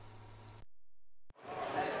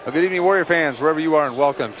Well, good evening, Warrior fans, wherever you are, and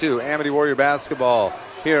welcome to Amity Warrior Basketball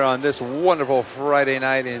here on this wonderful Friday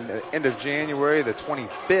night in the end of January, the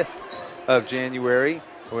 25th of January.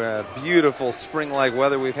 We're beautiful spring-like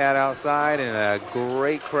weather we've had outside, and a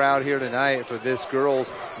great crowd here tonight for this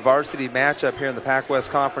girls' varsity matchup here in the Pac-West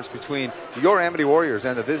Conference between your Amity Warriors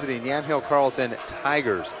and the visiting Yamhill Carlton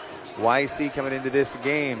Tigers. YC coming into this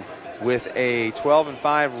game with a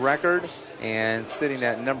 12-5 record and sitting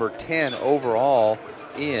at number 10 overall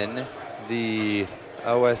in the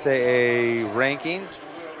OSAA rankings.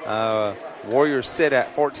 Warriors sit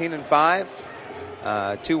at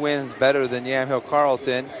 14-5, 2 wins better than Yamhill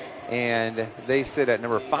Carlton, and they sit at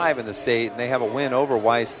number 5 in the state, and they have a win over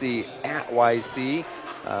YC at YC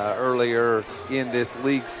earlier in this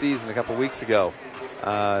league season a couple weeks ago.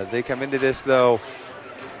 They come into this, though,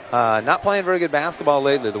 not playing very good basketball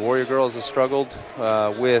lately. The Warrior girls have struggled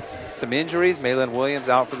with some injuries. Maylin Williams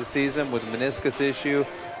out for the season with a meniscus issue,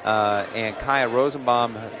 and Kaya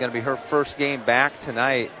Rosenbaum going to be her first game back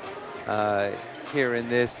tonight here in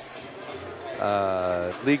this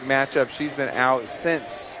league matchup. She's been out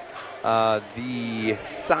since the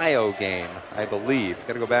SIO game, I believe.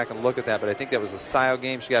 Got to go back and look at that, but I think that was a SIO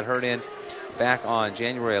game. She got hurt in back on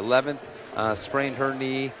January 11th, sprained her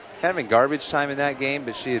knee. Having garbage time in that game,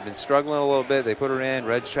 but she had been struggling a little bit. They put her in.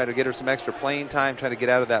 Reg tried to get her some extra playing time, trying to get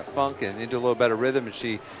out of that funk and into a little better rhythm, and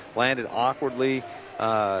she landed awkwardly.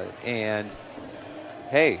 And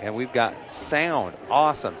we've got sound.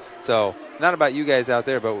 Awesome. So not about you guys out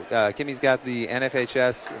there, but Kimmy's got the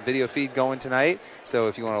NFHS video feed going tonight. So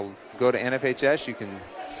if you want to go to NFHS, you can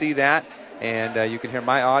see that, and you can hear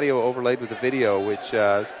my audio overlaid with the video, which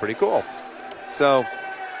is pretty cool. So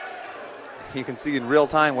you can see in real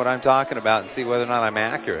time what I'm talking about and see whether or not I'm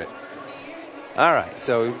accurate. All right,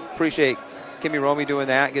 so we appreciate Kimmy Romy doing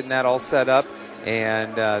that, getting that all set up,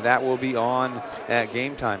 and that will be on at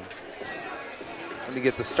game time. Let me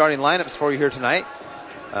get the starting lineups for you here tonight.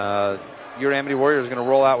 Your Amity Warriors are going to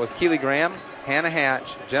roll out with Keely Graham, Hannah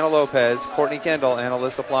Hatch, Jenna Lopez, Courtney Kendall, and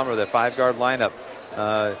Alyssa Plummer, the 5-guard lineup.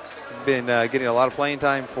 Been getting a lot of playing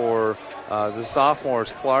time for the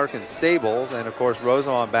sophomores, Clark and Stables, and, of course,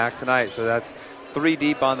 Rosamond back tonight. So that's 3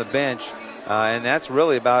 deep on the bench, and that's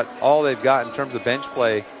really about all they've got in terms of bench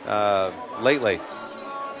play lately.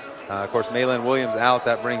 Of course, Maylin Williams out.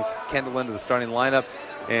 That brings Kendall into the starting lineup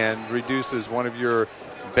and reduces one of your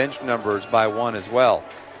bench numbers by 1 as well.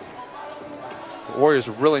 The Warriors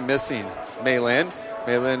are really missing Maylin.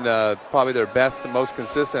 Maylin, probably their best and most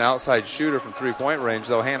consistent outside shooter from three-point range,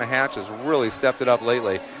 though Hannah Hatch has really stepped it up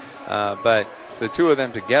lately. But the two of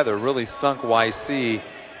them together really sunk YC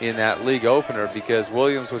in that league opener because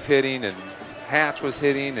Williams was hitting and Hatch was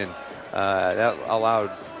hitting, and that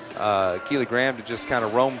allowed Keely Graham to just kind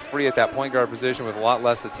of roam free at that point guard position with a lot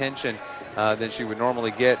less attention than she would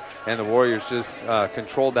normally get, and the Warriors just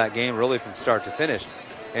controlled that game really from start to finish.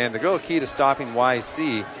 And the real key to stopping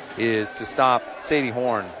YC is to stop Sadie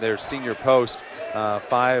Horn, their senior post,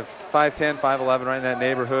 5'10", 5'11", right in that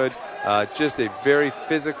neighborhood. Just a very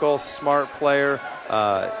physical, smart player.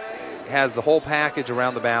 Has the whole package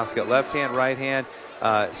around the basket, left hand, right hand,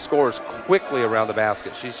 scores quickly around the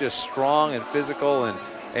basket. She's just strong and physical,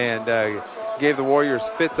 and gave the Warriors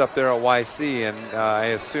fits up there at YC. And I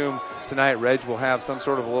assume tonight Reg will have some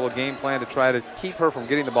sort of a little game plan to try to keep her from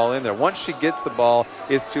getting the ball in there. Once she gets the ball,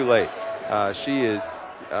 it's too late. She is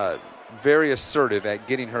very assertive at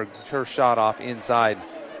getting her shot off inside.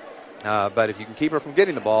 But if you can keep her from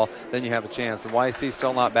getting the ball, then you have a chance. And YC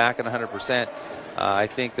still not back at 100%. I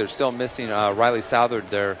think they're still missing Riley Southard,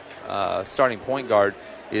 their starting point guard,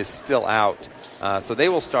 is still out. So they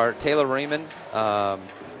will start. Taylor Raymond,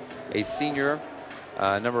 a senior.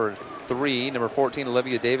 Number 3, number 14,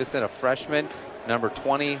 Olivia Davison, a freshman. Number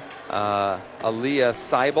 20, Aaliyah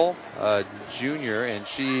Seibel, a junior, and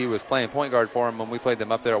she was playing point guard for him when we played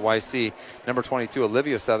them up there at YC. Number 22,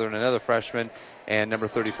 Olivia Southern, another freshman. And number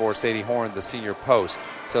 34, Sadie Horn, the senior post.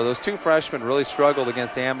 So those 2 freshmen really struggled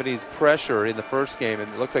against Amity's pressure in the first game,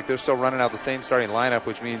 and it looks like they're still running out the same starting lineup,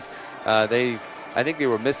 which means I think they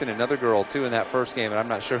were missing another girl, too, in that first game, and I'm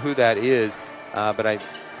not sure who that is, but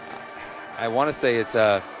I want to say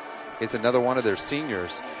it's another one of their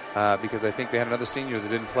seniors, because I think they had another senior that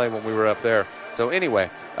didn't play when we were up there. So anyway,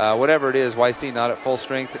 whatever it is, YC not at full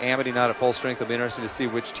strength, Amity not at full strength. It'll be interesting to see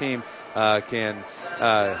which team can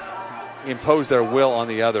impose their will on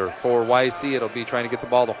the other. For YC, it'll be trying to get the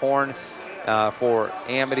ball to Horn. For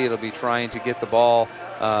Amity, it'll be trying to get the ball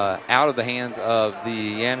out of the hands of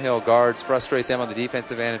the Yamhill guards, frustrate them on the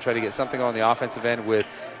defensive end, and try to get something on the offensive end with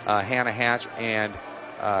Hannah Hatch and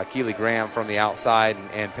Keely Graham from the outside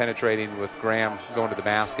and penetrating with Graham going to the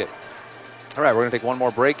basket. All right, we're going to take one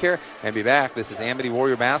more break here and be back. This is Amity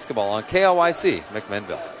Warrior Basketball on KLYC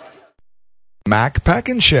McMinnville. Mac Pack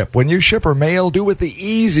and Ship. When you ship or mail, do it the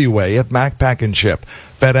easy way at Mac Pack and Ship.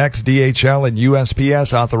 FedEx, DHL, and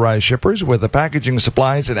USPS authorized shippers with the packaging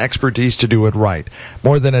supplies and expertise to do it right.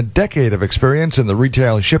 More than a decade of experience in the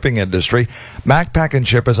retail shipping industry, Mac Pack and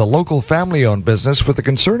Ship is a local family-owned business with the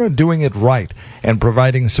concern of doing it right and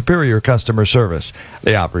providing superior customer service.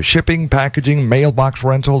 They offer shipping, packaging, mailbox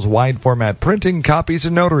rentals, wide-format printing, copies,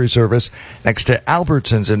 and notary service. Next to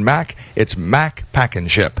Albertsons and Mac, it's Mac Pack and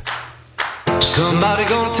Ship. Somebody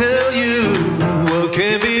gonna tell you what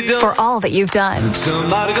can be done. For all that you've done.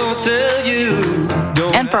 Somebody gonna tell you.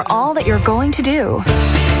 And for all that you're going to do.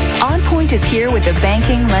 On Point is here with the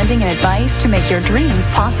banking, lending, and advice to make your dreams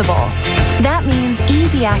possible. That means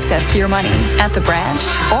easy access to your money at the branch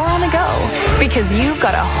or on the go, because you've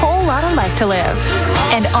got a whole lot of life to live.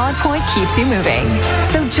 And On Point keeps you moving.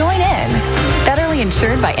 So join in. Federally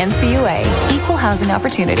insured by NCUA. Equal housing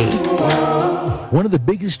opportunity. One of the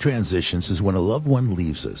biggest transitions is when a loved one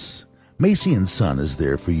leaves us. Macy & Son is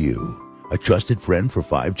there for you. A trusted friend for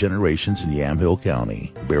 5 generations in Yamhill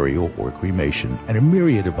County, burial or cremation, and a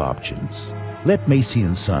myriad of options. Let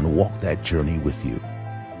Macy & Son walk that journey with you.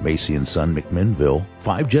 Macy & Son McMinnville,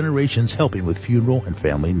 5 generations helping with funeral and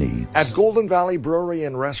family needs. At Golden Valley Brewery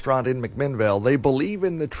and Restaurant in McMinnville, they believe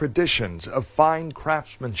in the traditions of fine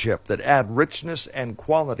craftsmanship that add richness and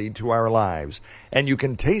quality to our lives. And you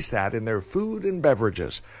can taste that in their food and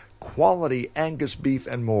beverages, quality Angus beef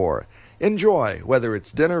and more. Enjoy, whether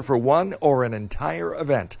it's dinner for one or an entire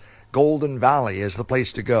event. Golden Valley is the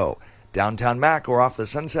place to go. Downtown Mac or off the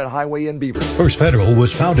Sunset Highway in Beaver. First Federal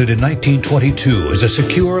was founded in 1922 as a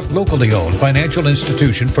secure, locally owned financial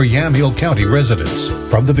institution for Yamhill County residents.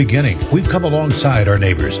 From the beginning, we've come alongside our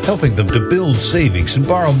neighbors, helping them to build savings and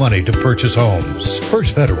borrow money to purchase homes.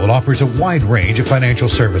 First Federal offers a wide range of financial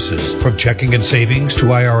services, from checking and savings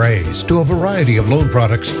to IRAs to a variety of loan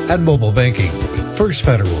products and mobile banking. First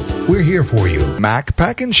Federal, we're here for you. Mac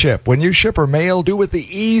Pack and Ship. When you ship or mail, do it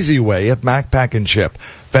the easy way at Mac Pack and Ship.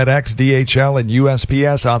 FedEx, DHL, and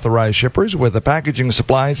USPS authorized shippers with the packaging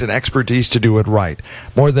supplies and expertise to do it right.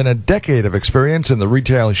 More than a decade of experience in the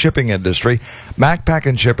retail shipping industry, Mac Pack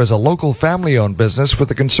and Ship is a local family-owned business with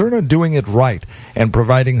the concern of doing it right and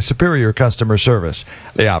providing superior customer service.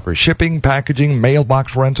 They offer shipping, packaging,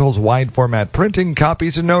 mailbox rentals, wide-format printing,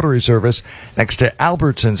 copies, and notary service. Next to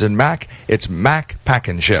Albertsons and Mac, it's Mac Pack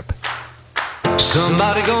and Ship.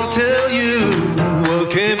 Somebody gonna tell you what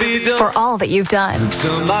can be done. For all that you've done.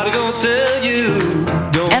 Somebody gonna tell you.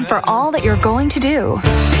 And for all that you're going to do.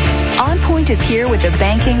 On Point is here with the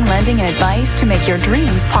banking, lending, and advice to make your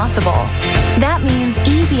dreams possible. That means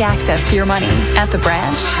easy access to your money at the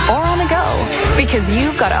branch or on the go, because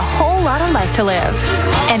you've got a whole lot of life to live.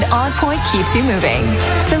 And On Point keeps you moving.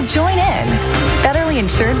 So join in. Federally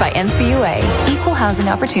insured by NCUA. Equal housing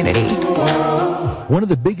opportunity. One of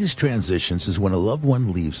the biggest transitions is when a loved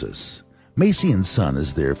one leaves us. Macy & Son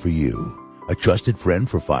is there for you. A trusted friend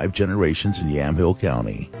for 5 generations in Yamhill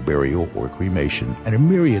County, burial or cremation, and a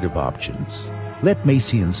myriad of options. Let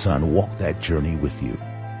Macy & Son walk that journey with you.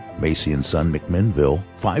 Macy & Son McMinnville,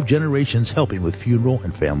 5 generations helping with funeral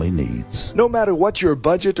and family needs. No matter what your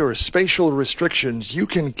budget or spatial restrictions, you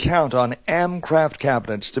can count on Amcraft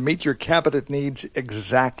Cabinets to meet your cabinet needs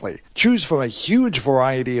exactly. Choose from a huge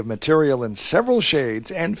variety of material in several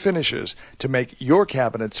shades and finishes to make your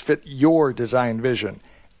cabinets fit your design vision.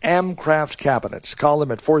 Amcraft Cabinets. Call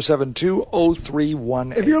them at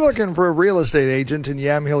 472-0318. If you're looking for a real estate agent in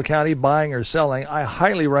Yamhill County buying or selling, I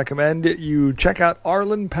highly recommend you check out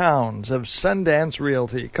Arlen Pounds of Sundance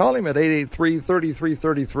Realty. Call him at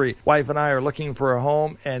 883-3333. Wife and I are looking for a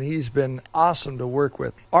home, and he's been awesome to work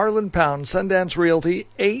with. Arlen Pounds, Sundance Realty,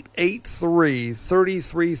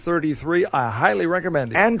 883-3333. I highly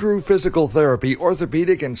recommend it. Andrew Physical Therapy,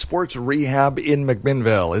 Orthopedic and Sports Rehab in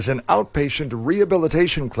McMinnville is an outpatient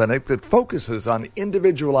rehabilitation clinic that focuses on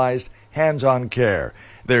individualized, hands-on care.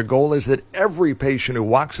 Their goal is that every patient who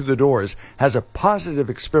walks through the doors has a positive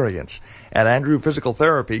experience. At Andrew Physical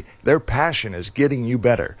Therapy, their passion is getting you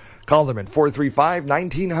better. Call them at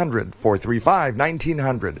 435-1900,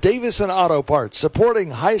 435-1900. Davison Auto Parts,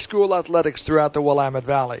 supporting high school athletics throughout the Willamette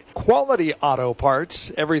Valley. Quality auto parts,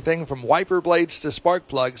 everything from wiper blades to spark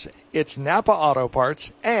plugs. It's Napa Auto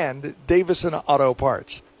Parts and Davison Auto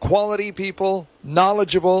Parts. Quality people,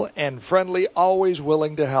 knowledgeable and friendly, always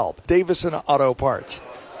willing to help. Davison Auto Parts.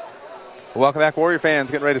 Welcome back, Warrior fans.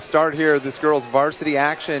 Getting ready to start here this girls' varsity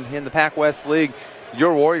action in the Pac West League.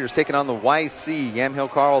 Your Warriors taking on the YC Yamhill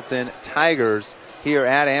Carlton Tigers here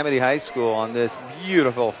at Amity High School on this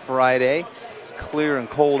beautiful Friday. clear and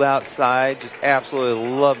cold outside. Just absolutely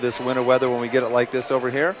love this winter weather when we get it like this over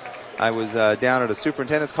here. I was down at a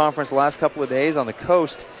superintendent's conference the last couple of days on the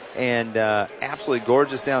coast, and absolutely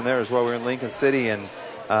gorgeous down there as well. We were in Lincoln City, and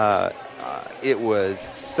it was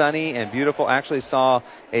sunny and beautiful. Actually saw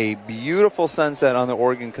a beautiful sunset on the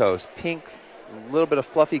Oregon coast. Pink, a little bit of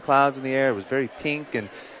fluffy clouds in the air. It was very pink and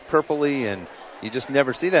purpley, and you just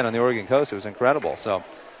never see that on the Oregon coast. It was incredible. So,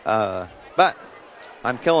 but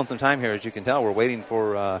I'm killing some time here, as you can tell. We're waiting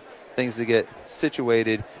for things to get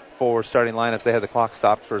situated for starting lineups. They had the clock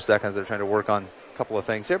stopped for a second as they're trying to work on a couple of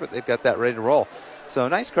things here, but they've got that ready to roll. So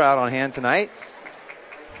nice crowd on hand tonight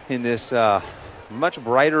in this much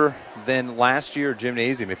brighter than last year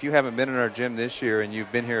gymnasium. If you haven't been in our gym this year and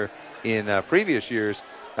you've been here in previous years,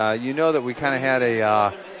 you know that we kind of had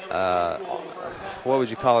a, what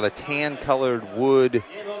would you call it, a tan-colored wood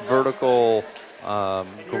vertical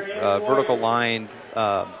lined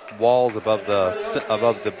walls above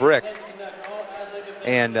the brick.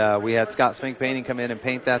 And we had Scott Spink Painting come in and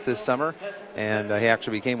paint that this summer. And he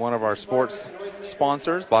actually became one of our sports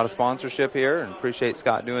sponsors, bought a sponsorship here, and appreciate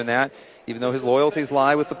Scott doing that. Even though his loyalties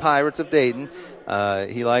lie with the Pirates of Dayton,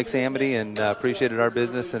 he likes Amity and appreciated our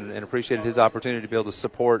business and appreciated his opportunity to be able to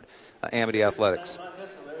support Amity Athletics.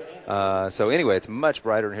 So anyway, it's much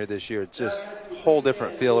brighter in here this year. It's just a whole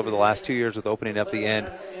different feel over the last 2 years with opening up the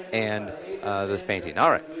end and this painting.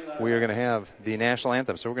 All right, we are going to have the national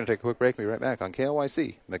anthem, so we're going to take a quick break and be right back on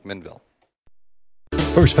KLYC McMinnville.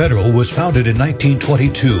 First Federal was founded in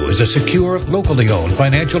 1922 as a secure, locally owned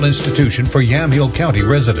financial institution for Yamhill County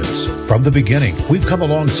residents. From the beginning, we've come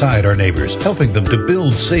alongside our neighbors, helping them to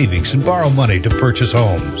build savings and borrow money to purchase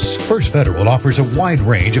homes. First Federal offers a wide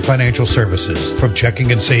range of financial services, from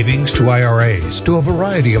checking and savings to IRAs to a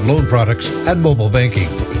variety of loan products and mobile banking.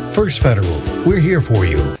 First Federal, we're here for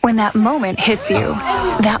you. When that moment hits you,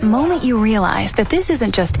 that moment you realize that this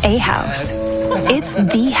isn't just a house, it's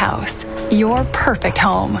the house. Your perfect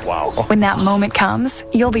home. Wow. When that moment comes,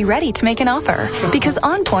 you'll be ready to make an offer, because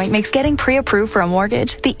OnPoint makes getting pre-approved for a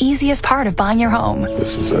mortgage the easiest part of buying your home.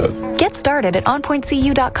 This is it. Get started at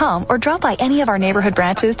onpointcu.com or drop by any of our neighborhood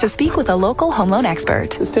branches to speak with a local home loan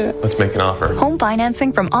expert. Let's do it. Let's make an offer. Home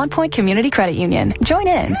financing from OnPoint Community Credit Union. Join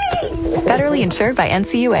in. Federally insured by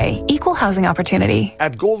NCUA. Equal housing opportunity.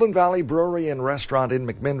 At Golden Valley Brewery and Restaurant in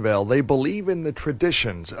McMinnville, they believe in the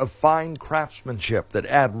traditions of fine craftsmanship that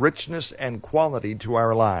add richness and quality to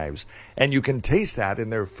our lives. And you can taste that in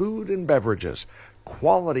their food and beverages.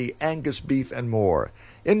 Quality Angus beef and more.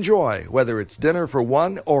 Enjoy, whether it's dinner for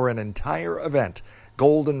one or an entire event.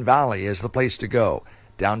 Golden Valley is the place to go.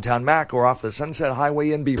 Downtown Mac or off the Sunset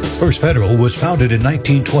Highway in Beaver. First Federal was founded in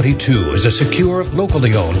 1922 as a secure,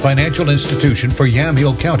 locally owned financial institution for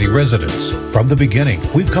Yamhill County residents. From the beginning,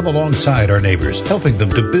 we've come alongside our neighbors, helping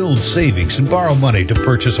them to build savings and borrow money to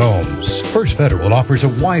purchase homes. First Federal offers a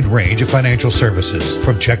wide range of financial services,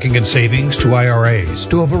 from checking and savings to IRAs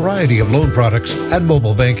to a variety of loan products and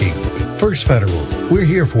mobile banking. First Federal, we're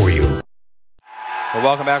here for you. Well,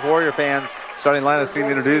 welcome back, Warrior fans. Starting lineups being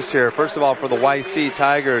introduced here. First of all, for the YC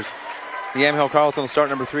Tigers, the Yamhill Carlton will start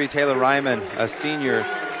number 3, Taylor Ryman, a senior.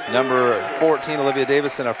 Number 14, Olivia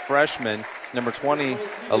Davison, a freshman. Number 20,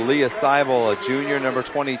 Aaliyah Seibel, a junior. Number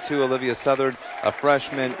 22, Olivia Southard, a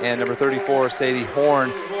freshman. And number 34, Sadie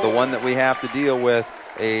Horn, the one that we have to deal with,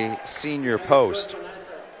 a senior post.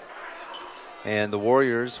 And the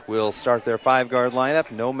Warriors will start their 5-guard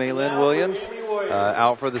lineup. No Maylin Williams,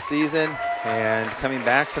 out for the season. And coming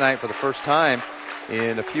back tonight for the first time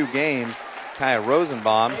in a few games, Kaya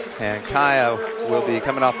Rosenbaum. And Kaya will be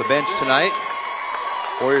coming off the bench tonight.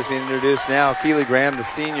 Warriors being introduced now. Keely Graham, the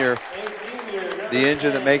senior, the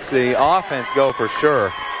engine that makes the offense go for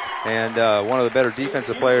sure. And one of the better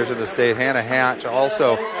defensive players in the state. Hannah Hatch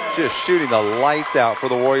also just shooting the lights out for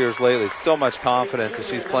the Warriors lately. So much confidence that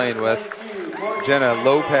she's playing with. Jenna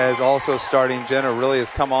Lopez also starting. Jenna really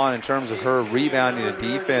has come on in terms of her rebounding and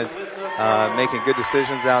defense, making good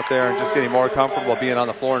decisions out there and just getting more comfortable being on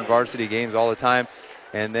the floor in varsity games all the time.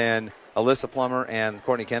 And then Alyssa Plummer and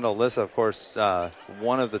Courtney Kendall. Alyssa, of course,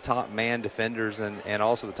 one of the top man defenders and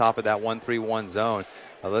also the top of that 1-3-1 zone.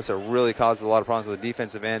 Alyssa really causes a lot of problems on the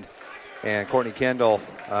defensive end. And Courtney Kendall,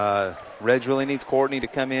 Reg really needs Courtney to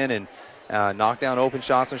come in and knock down open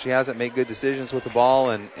shots when she hasn't, make good decisions with the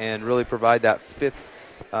ball, and really provide that fifth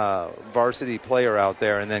varsity player out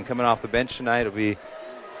there. And then coming off the bench tonight will be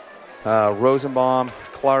Rosenbaum,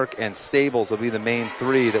 Clark, and Stables will be the main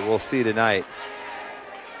 3 that we'll see tonight.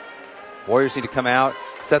 Warriors need to come out,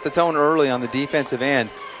 set the tone early on the defensive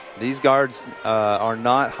end. These guards are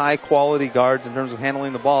not high-quality guards in terms of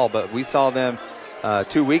handling the ball, but we saw them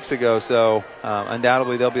 2 weeks ago, so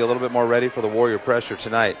undoubtedly they'll be a little bit more ready for the Warrior pressure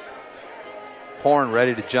tonight. Horn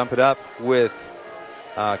ready to jump it up with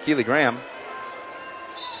Keely Graham.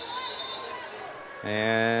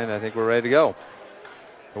 And I think we're ready to go.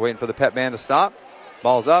 We're waiting for the pep band to stop.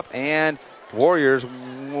 Ball's up, and Warriors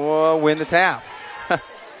win the tap.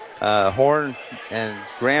 Horn and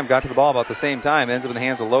Graham got to the ball about the same time. Ends up in the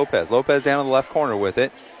hands of Lopez. Lopez down in the left corner with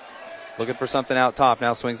it. Looking for something out top.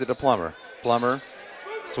 Now swings it to Plummer. Plummer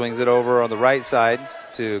swings it over on the right side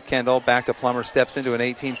to Kendall. Back to Plummer. Steps into an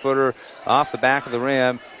 18-footer off the back of the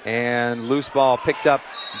rim. And loose ball picked up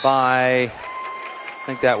by, I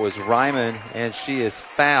think that was Ryman. And she is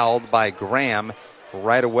fouled by Graham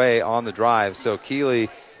right away on the drive. So Keely,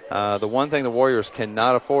 the one thing the Warriors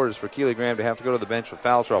cannot afford is for Keely Graham to have to go to the bench with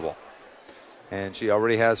foul trouble. And she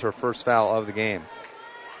already has her first foul of the game.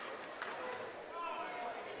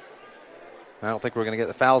 I don't think we're going to get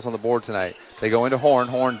the fouls on the board tonight. They go into Horn.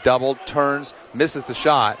 Horn doubled, turns, misses the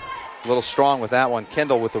shot. A little strong with that one.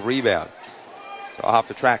 Kendall with the rebound. So I'll have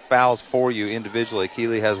to track fouls for you individually.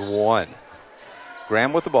 Keely has one.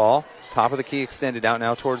 Graham with the ball. Top of the key extended out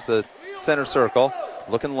now towards the center circle.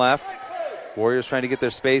 Looking left. Warriors trying to get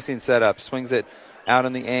their spacing set up. Swings it out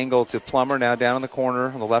in the angle to Plummer. Now down in the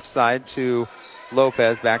corner on the left side to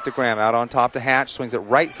Lopez. Back to Graham. Out on top to Hatch. Swings it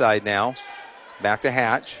right side now. Back to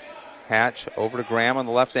Hatch. Hatch over to Graham on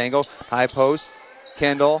the left angle. High post.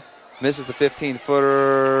 Kendall misses the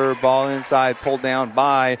 15-footer. Ball inside. Pulled down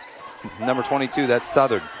by number 22. That's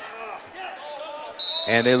Southern.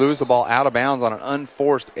 And they lose the ball out of bounds on an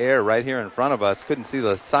unforced error right here in front of us. Couldn't see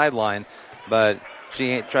the sideline, but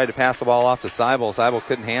she tried to pass the ball off to Seibel. Seibel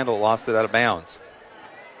couldn't handle it. Lost it out of bounds.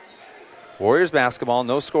 Warriors basketball.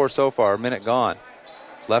 No score so far. A minute gone.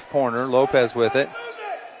 Left corner. Lopez with it.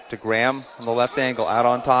 To Graham on the left angle, out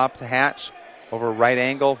on top to Hatch, over right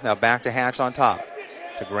angle, now back to Hatch on top.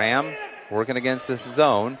 To Graham, working against this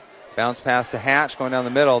zone. Bounce pass to Hatch, going down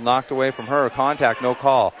the middle, knocked away from her. Contact, no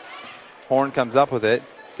call. Horn comes up with it,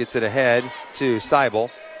 gets it ahead to Seibel.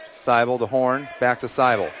 Seibel to Horn, back to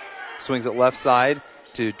Seibel. Swings it left side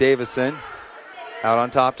to Davison. Out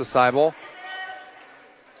on top to Seibel.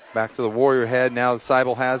 Back to the Warrior head, now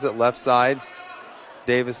Seibel has it, left side.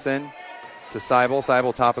 Davison to Seibel.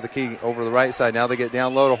 Seibel top of the key over the right side. Now they get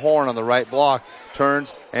down low to Horn on the right block.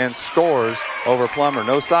 Turns and scores over Plummer.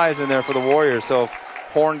 No size in there for the Warriors. So if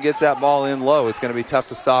Horn gets that ball in low, it's going to be tough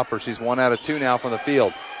to stop her. She's 1 out of 2 now from the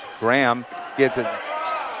field. Graham gets it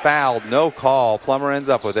fouled. No call. Plummer ends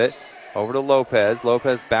up with it. Over to Lopez.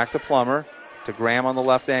 Lopez back to Plummer. To Graham on the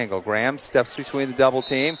left angle. Graham steps between the double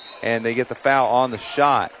team, and they get the foul on the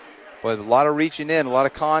shot. But a lot of reaching in, a lot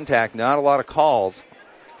of contact, not a lot of calls,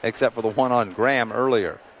 except for the one on Graham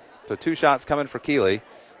earlier. So 2 shots coming for Keely.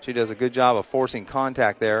 She does a good job of forcing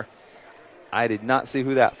contact there. I did not see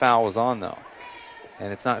who that foul was on, though.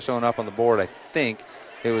 And it's not showing up on the board. I think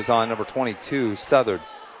it was on number 22, Southern.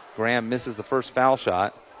 Graham misses the first foul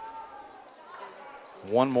shot.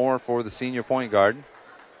 One more for the senior point guard.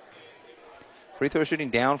 Free throw shooting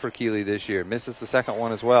down for Keely this year. Misses the second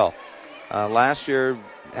one as well. Last year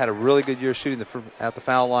had a really good year shooting at the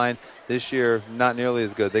foul line. This year, not nearly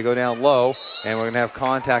as good. They go down low, and we're going to have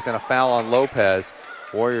contact and a foul on Lopez.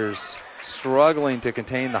 Warriors struggling to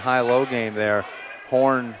contain the high-low game there.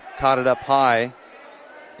 Horn caught it up high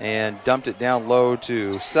and dumped it down low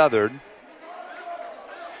to Southern.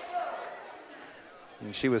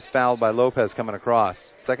 And she was fouled by Lopez coming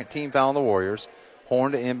across. Second team foul on the Warriors.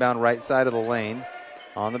 Horn to inbound right side of the lane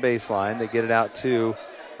on the baseline. They get it out to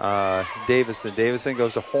Davison. Davison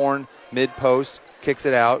goes to Horn, mid-post, kicks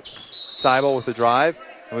it out. Seibel with the drive.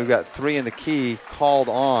 And we've got 3 in the key called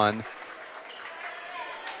on. I'm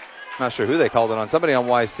not sure who they called it on. Somebody on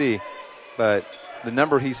YC. But the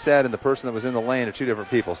number he said and the person that was in the lane are 2 different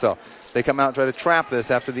people. So they come out and try to trap this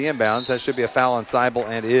after the inbounds. That should be a foul on Seibel,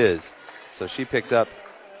 and is. So she picks up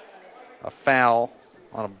a foul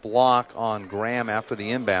on a block on Graham after the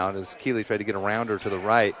inbound as Keely tried to get around her to the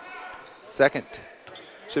right.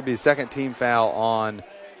 Should be second team foul on,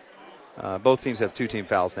 both teams have 2 team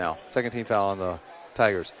fouls now. Second team foul on the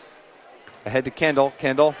Tigers. Ahead to Kendall.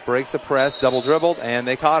 Kendall breaks the press, double dribbled, and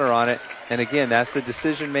they caught her on it. And again, that's the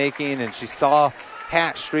decision making, and she saw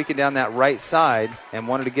Hatch streaking down that right side and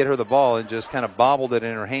wanted to get her the ball and just kind of bobbled it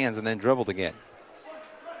in her hands and then dribbled again.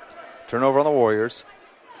 Turnover on the Warriors.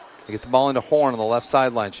 They get the ball into Horn on the left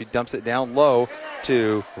sideline. She dumps it down low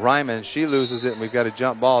to Ryman. She loses it, and we've got a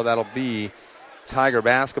jump ball. That'll be Tiger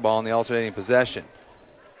basketball in the alternating possession.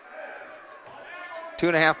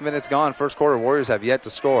 2.5 minutes gone. First quarter, Warriors have yet to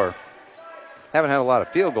score. Haven't had a lot of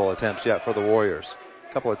field goal attempts yet for the Warriors.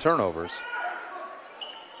 A couple of turnovers.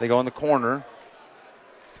 They go in the corner.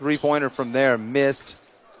 Three-pointer from there missed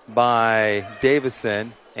by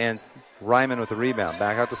Davison, and Ryman with the rebound.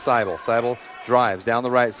 Back out to Seibel. Seibel drives down the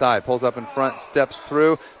right side, pulls up in front, steps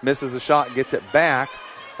through, misses the shot, gets it back.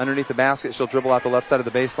 Underneath the basket, she'll dribble out the left side of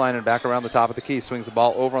the baseline and back around the top of the key. Swings the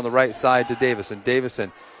ball over on the right side to Davison.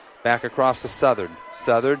 Davison back across to Southern.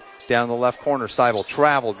 Southern down the left corner. Seibel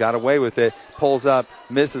traveled, got away with it, pulls up,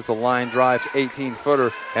 misses the line drive,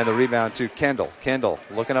 18-footer, and the rebound to Kendall. Kendall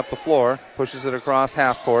looking up the floor, pushes it across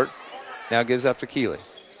half court, now gives up to Keeley.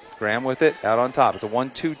 Graham with it, out on top. It's a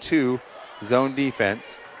 1-2-2 zone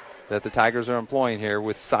defense that the Tigers are employing here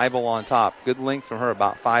with Seibel on top. Good length from her,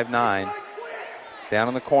 about 5'9". Down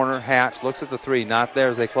in the corner, Hatch looks at the three, not there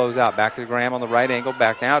as they close out. Back to Graham on the right angle,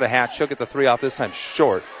 back now to Hatch. She'll get the three off, this time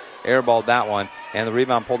short. Airballed that one, and the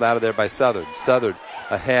rebound pulled out of there by Southern. Southern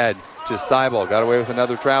ahead to Seibel. Got away with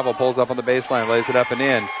another travel, pulls up on the baseline, lays it up and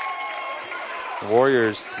in. The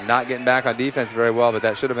Warriors not getting back on defense very well, but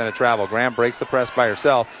that should have been a travel. Graham breaks the press by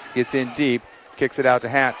herself, gets in deep, kicks it out to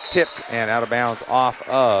Hatch, tipped and out of bounds off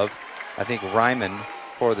of, I think, Ryman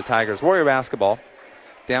for the Tigers. Warrior basketball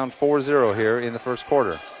down 4-0 here in the first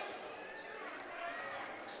quarter.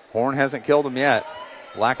 Horn hasn't killed them yet.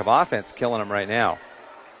 Lack of offense killing them right now.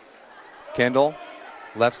 Kendall,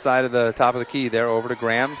 left side of the top of the key there, over to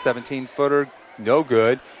Graham. 17-footer, no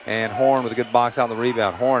good. And Horn with a good box on the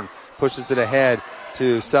rebound. Horn pushes it ahead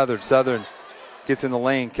to Southern. Southern gets in the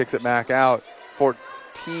lane, kicks it back out.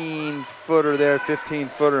 14-footer there,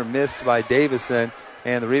 15-footer missed by Davison.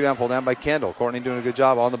 And the rebound pulled down by Kendall. Courtney doing a good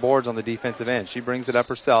job on the boards on the defensive end. She brings it up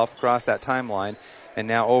herself across that timeline. And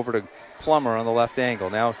now over to Plummer on the left angle.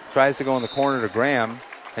 Now tries to go in the corner to Graham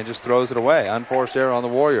and just throws it away. Unforced error on the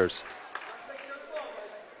Warriors.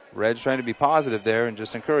 Red's trying to be positive there and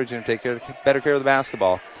just encouraging him to take better care of the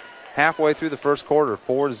basketball. Halfway through the first quarter,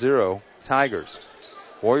 4-0 Tigers.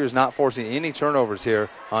 Warriors not forcing any turnovers here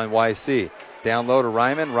on YC. Down low to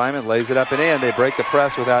Ryman. Ryman lays it up and in. They break the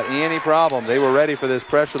press without any problem. They were ready for this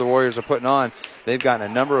pressure the Warriors are putting on. They've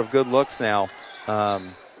gotten a number of good looks now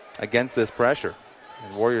against this pressure.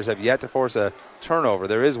 And the Warriors have yet to force a turnover.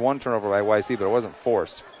 There is one turnover by YC, but it wasn't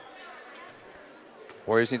forced.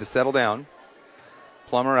 Warriors need to settle down.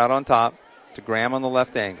 Plummer out on top to Graham on the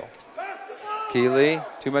left angle. Keeley,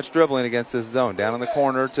 too much dribbling against this zone. Down in the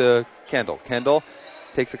corner to Kendall. Kendall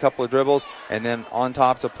takes a couple of dribbles and then on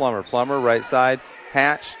top to Plummer. Plummer, right side.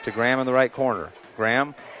 Hatch to Graham in the right corner.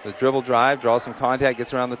 Graham, the dribble drive, draws some contact,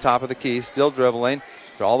 gets around the top of the key, still dribbling,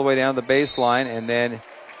 all the way down the baseline, and then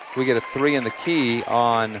we get a three in the key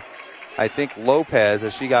on, I think, Lopez,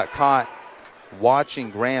 as she got caught watching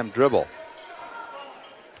Graham dribble.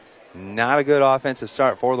 Not a good offensive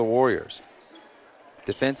start for the Warriors.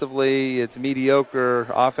 Defensively, it's mediocre.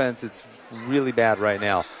 Offense, it's really bad right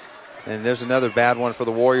now. And there's another bad one for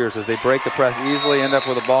the Warriors as they break the press easily, end up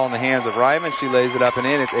with the ball in the hands of Ryman. She lays it up and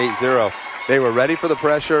in. It's 8-0. They were ready for the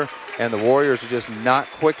pressure, and the Warriors are just not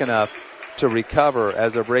quick enough to recover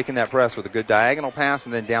as they're breaking that press with a good diagonal pass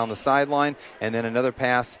and then down the sideline and then another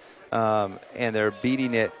pass. And they're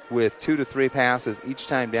beating it with 2 to 3 passes each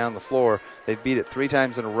time down the floor. They've beat it 3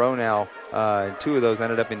 times in a row now, and 2 of those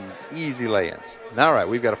ended up in easy lay-ins. All right,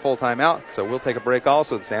 we've got a full timeout, so we'll take a break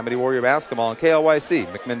also. It's Amity Warrior Basketball on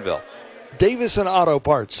KLYC, McMinnville. Davison Auto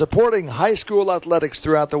Parts, supporting high school athletics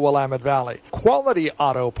throughout the Willamette Valley. Quality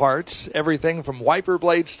auto parts, everything from wiper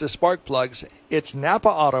blades to spark plugs. It's Napa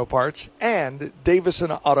Auto Parts and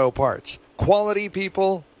Davison Auto Parts. Quality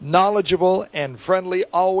people, knowledgeable and friendly,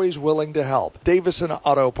 always willing to help. Davison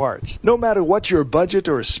Auto Parts. No matter what your budget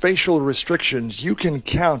or spatial restrictions, you can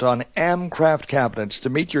count on Amcraft cabinets to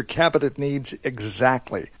meet your cabinet needs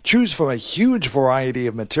exactly. Choose from a huge variety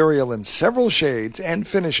of material in several shades and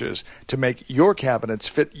finishes to make your cabinets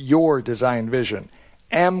fit your design vision.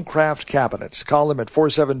 Amcraft Cabinets. Call them at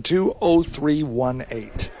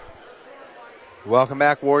 472-0318. Welcome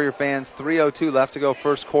back, Warrior fans. 3:02 left to go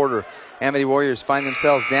first quarter. Amity Warriors find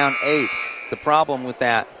themselves down 8. The problem with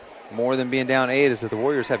that, more than being down 8, is that the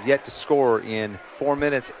Warriors have yet to score in 4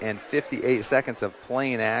 minutes and 58 seconds of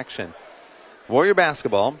playing action. Warrior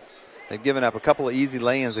basketball, they've given up a couple of easy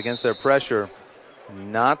lay-ins against their pressure.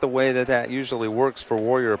 Not the way that usually works for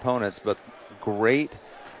Warrior opponents, but great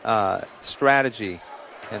strategy.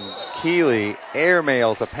 And Keeley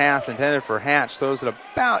airmails a pass intended for Hatch, throws it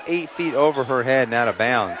about 8 feet over her head and out of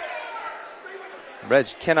bounds. Reg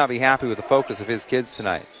cannot be happy with the focus of his kids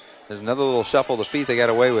tonight. There's another little shuffle of the feet they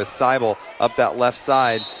got away with. Seibel up that left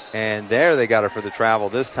side, and there they got her for the travel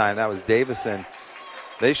this time. That was Davison.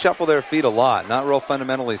 They shuffle their feet a lot, not real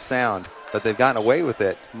fundamentally sound, but they've gotten away with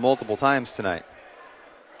it multiple times tonight.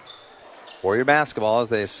 Warrior basketball as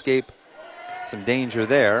they escape some danger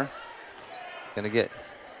there. Going to get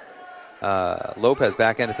Lopez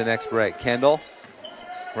back in at the next break. Kendall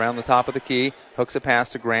around the top of the key. Hooks a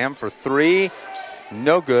pass to Graham for 3.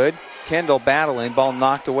 No good. Kendall battling. Ball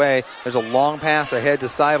knocked away. There's a long pass ahead to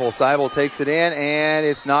Seibel. Seibel takes it in, and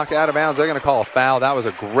it's knocked out of bounds. They're going to call a foul. That was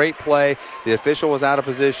a great play. The official was out of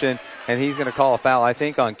position, and he's going to call a foul, I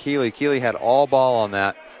think, on Keeley. Keeley had all ball on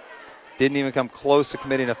that. Didn't even come close to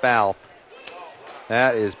committing a foul.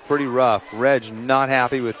 That is pretty rough. Reg not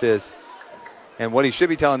happy with this. And what he should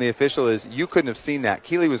be telling the official is, you couldn't have seen that.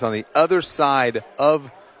 Keeley was on the other side of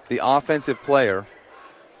the offensive player.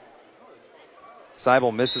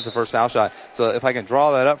 Seibel misses the first foul shot. So if I can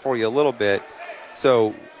draw that up for you a little bit.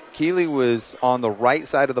 So Keeley was on the right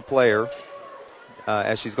side of the player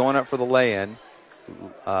as she's going up for the lay-in.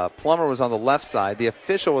 Plummer was on the left side. The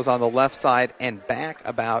official was on the left side and back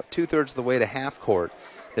about 2/3 of the way to half court.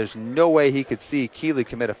 There's no way he could see Keeley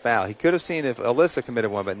commit a foul. He could have seen if Alyssa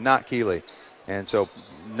committed one, but not Keeley. And so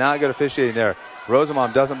not good officiating there.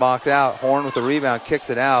 Rosenbaum doesn't box out. Horn with the rebound,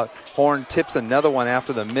 kicks it out. Horn tips another one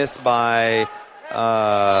after the miss by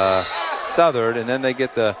Southard, and then they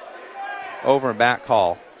get the over and back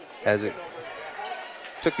call as it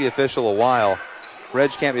took the official a while.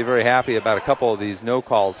 Reg can't be very happy about a couple of these no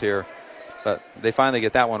calls here, but they finally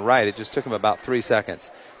get that one right. It just took them about 3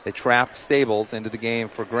 seconds. They trap Stables into the game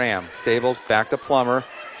for Graham. Stables back to Plummer.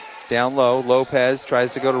 Down low, Lopez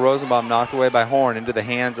tries to go to Rosenbaum, knocked away by Horn into the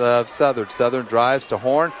hands of Southard. Southard drives to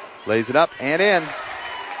Horn, lays it up and in.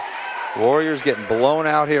 Warriors getting blown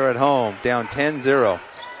out here at home, down 10-0.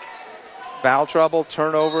 Foul trouble,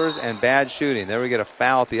 turnovers, and bad shooting. There we get a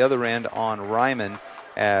foul at the other end on Ryman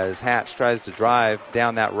as Hatch tries to drive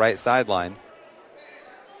down that right sideline.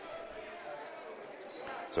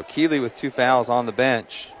 So Keeley with 2 fouls on the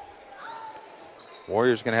bench.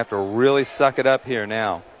 Warriors going to have to really suck it up here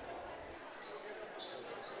now.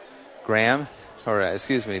 Plummer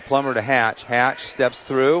to Hatch. Hatch steps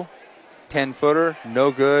through. 10-footer,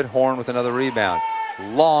 no good. Horn with another rebound.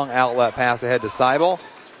 Long outlet pass ahead to Seibel.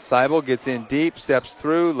 Seibel gets in deep, steps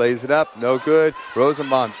through, lays it up, no good.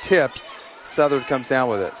 Rosenbaum tips. Southard comes down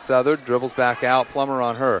with it. Southard dribbles back out. Plummer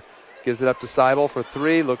on her. Gives it up to Seibel for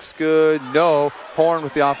 3. Looks good. No. Horn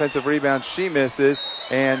with the offensive rebound. She misses.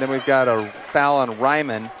 And then we've got a foul on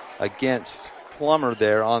Ryman against Plummer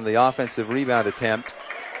there on the offensive rebound attempt.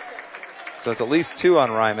 So it's at least 2 on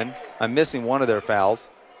Ryman. I'm missing one of their fouls.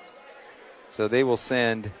 So they will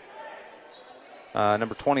send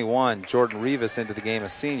number 21, Jordan Rivas, into the game, a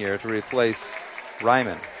senior, to replace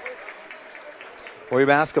Ryman. Warrior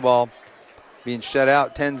basketball being shut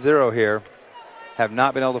out 10-0 here. Have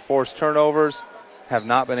not been able to force turnovers. Have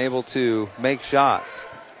not been able to make shots.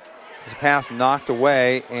 There's a pass knocked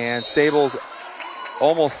away, and Stables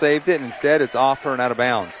almost saved it. And instead, it's off her and out of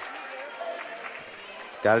bounds.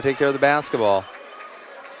 Got to take care of the basketball.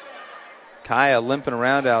 Kaya limping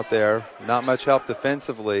around out there. Not much help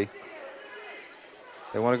defensively.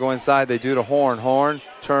 They want to go inside. They do to Horn. Horn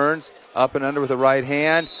turns up and under with the right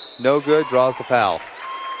hand. No good. Draws the foul.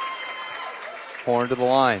 Horn to the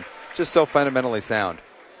line. Just so fundamentally sound.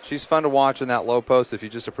 She's fun to watch in that low post if you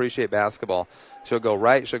just appreciate basketball. She'll go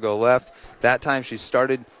right. She'll go left. That time she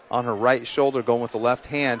started on her right shoulder going with the left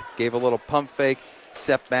hand. Gave a little pump fake.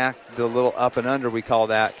 Stepped back. Did a little up and under, we call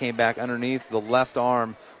that. Came back underneath the left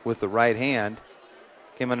arm with the right hand.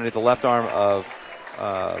 Came underneath the left arm of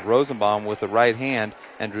Rosenbaum with the right hand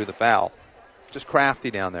and drew the foul. Just crafty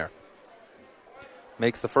down there.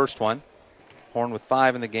 Makes the first one. Horn with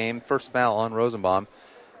 5 in the game. First foul on Rosenbaum.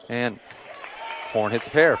 And Horn hits a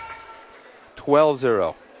pair.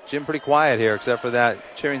 12-0. Jim pretty quiet here except for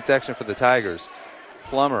that cheering section for the Tigers.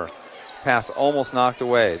 Plummer. Pass almost knocked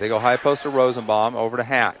away. They go high post to Rosenbaum. Over to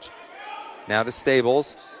Hatch. Now to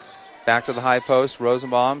Stables. Back to the high post,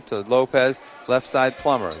 Rosenbaum to Lopez, left side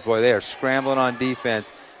Plummer. Boy, they are scrambling on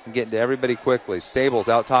defense and getting to everybody quickly. Stables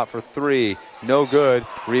out top for 3, no good.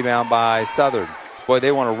 Rebound by Southern. Boy,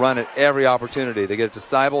 they want to run at every opportunity. They get it to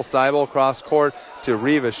Seibel. Seibel cross court to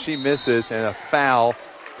Rivas. She misses, and a foul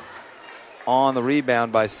on the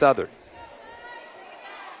rebound by Southern.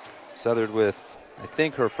 Southern with, I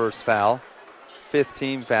think, her first foul. 5th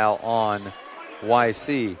team foul on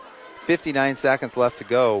YC. 59 seconds left to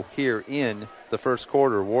go here in the first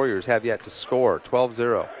quarter. Warriors have yet to score,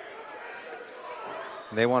 12-0.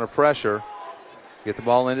 And they want to pressure. Get the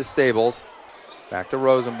ball into Stables. Back to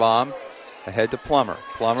Rosenbaum. Ahead to Plummer.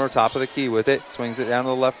 Plummer, top of the key with it. Swings it down to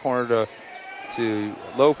the left corner to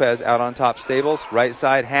Lopez. Out on top, Stables. Right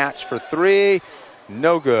side, Hatch for 3.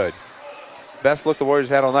 No good. Best look the Warriors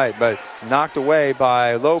had all night, but knocked away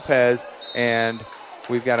by Lopez, and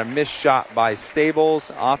we've got a missed shot by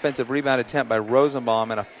Stables, offensive rebound attempt by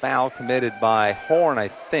Rosenbaum, and a foul committed by Horn, I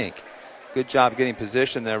think. Good job getting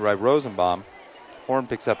position there by Rosenbaum. Horn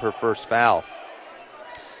picks up her first foul.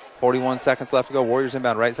 41 seconds left to go. Warriors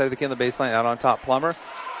inbound right side of the key on the baseline. Out on top, Plummer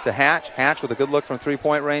to Hatch. Hatch with a good look from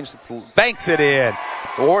three-point range. Banks it in.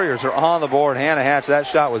 The Warriors are on the board. Hannah Hatch, that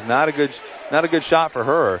shot was not a good shot for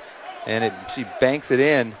her. And she banks it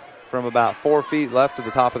in from about 4 feet left to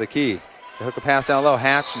the top of the key. They hook a pass down low.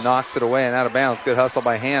 Hatch knocks it away and out of bounds. Good hustle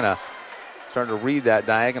by Hannah. Starting to read that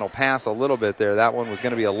diagonal pass a little bit there. That one was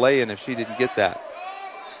going to be a lay-in if she didn't get that.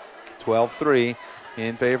 12-3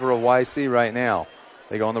 in favor of YC right now.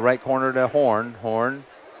 They go in the right corner to Horn. Horn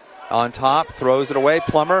on top, throws it away.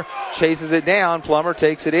 Plummer chases it down. Plummer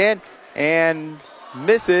takes it in and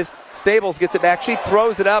misses. Stables gets it back. She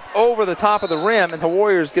throws it up over the top of the rim, and the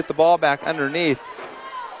Warriors get the ball back underneath.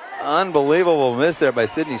 Unbelievable miss there by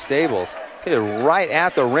Sydney Stables. Hit it right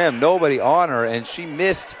at the rim. Nobody on her, and she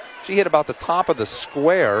missed. She hit about the top of the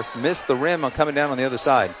square, missed the rim on coming down on the other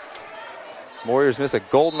side. Warriors miss a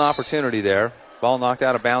golden opportunity there. Ball knocked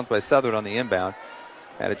out of bounds by Southern on the inbound.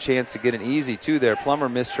 Had a chance to get an easy two there. Plummer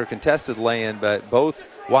missed her contested lay-in, but both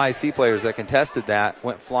YC players that contested that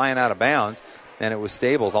went flying out of bounds, and it was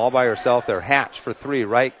Stables all by herself there. Hatch for three,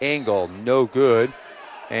 right angle, no good.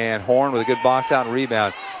 And Horn with a good box out and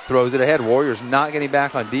rebound. Throws it ahead. Warriors not getting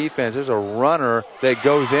back on defense. There's a runner that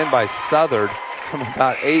goes in by Southern from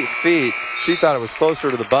about 8 feet. She thought it was closer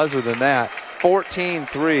to the buzzer than that.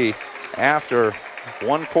 14-3 after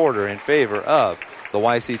one quarter in favor of the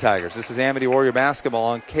YC Tigers. This is Amity Warrior Basketball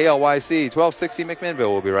on KLYC 1260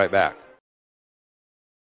 McMinnville. We'll be right back.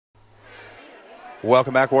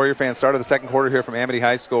 Welcome back, Warrior fans. Start of the second quarter here from Amity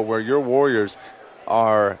High School, where your Warriors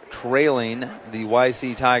are trailing the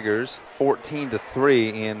YC Tigers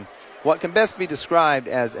 14-3 in what can best be described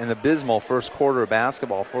as an abysmal first quarter of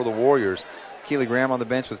basketball for the Warriors. Keely Graham on the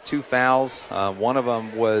bench with 2 fouls. One of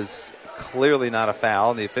them was clearly not a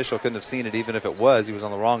foul. The official couldn't have seen it even if it was. He was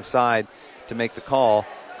on the wrong side to make the call.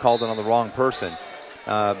 Called it on the wrong person.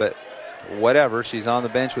 But whatever, she's on the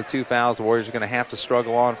bench with 2 fouls. The Warriors are going to have to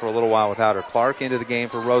struggle on for a little while without her. Clark into the game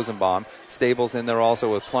for Rosenbaum. Stables in there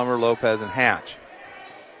also with Plummer, Lopez, and Hatch.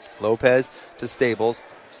 Lopez to Stables.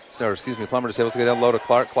 Plummer to Stables to get down low to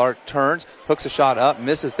Clark. Clark turns, hooks a shot up,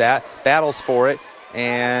 misses that, battles for it,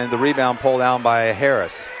 and the rebound pulled down by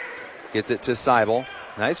Harris. Gets it to Seibel.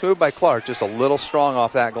 Nice move by Clark, just a little strong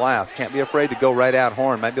off that glass. Can't be afraid to go right at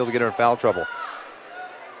Horn. Might be able to get her in foul trouble.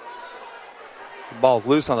 The ball's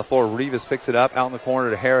loose on the floor. Rivas picks it up out in the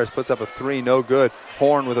corner to Harris. Puts up a 3, no good.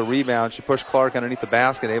 Horn with a rebound. She pushed Clark underneath the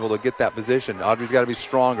basket, able to get that position. Audrey's got to be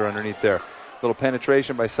stronger underneath there. Little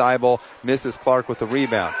penetration by Seibel. Misses Clark with the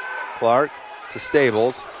rebound. Clark to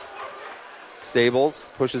Stables. Stables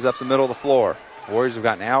pushes up the middle of the floor. Warriors have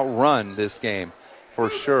gotten outrun this game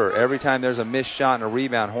for sure. Every time there's a missed shot and a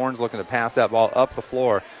rebound, Horn's looking to pass that ball up the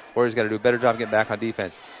floor. Warriors got to do a better job getting back on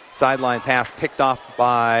defense. Sideline pass picked off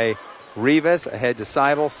by Rivas. Ahead to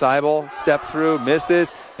Seibel. Seibel step through,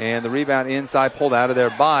 misses, and the rebound inside pulled out of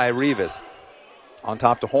there by Rivas. On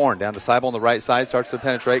top to Horn, down to Seibel on the right side, starts to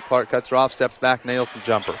penetrate. Clark cuts her off, steps back, nails the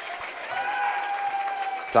jumper.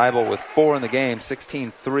 Seibel with 4 in the game,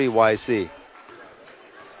 16-3 YC.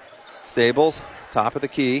 Stables, top of the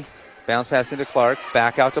key, bounce pass into Clark,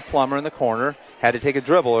 back out to Plummer in the corner. Had to take a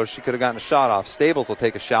dribble or she could have gotten a shot off. Stables will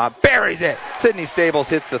take a shot, buries it. Sydney Stables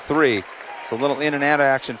hits the 3. So a little in and out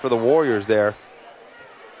action for the Warriors there.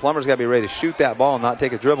 Plummer's got to be ready to shoot that ball and not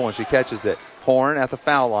take a dribble when she catches it. Horn at the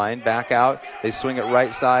foul line, back out. They swing it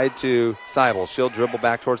right side to Seibel. She'll dribble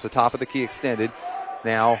back towards the top of the key, extended.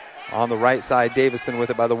 Now on the right side, Davison with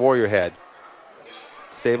it by the Warrior head.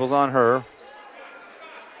 Stables on her.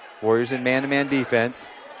 Warriors in man-to-man defense.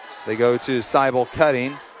 They go to Seibel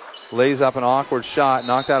cutting. Lays up an awkward shot,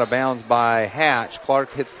 knocked out of bounds by Hatch.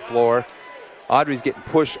 Clark hits the floor. Audrey's getting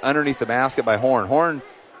pushed underneath the basket by Horn.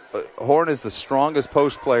 Horn is the strongest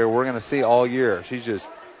post player we're going to see all year. She's just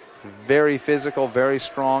very physical, very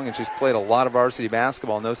strong, and she's played a lot of varsity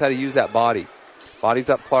basketball and knows how to use that body. Body's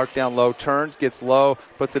up, Clark down low, turns, gets low,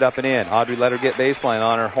 puts it up and in. Audrey let her get baseline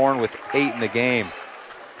on her. Horn with 8 in the game.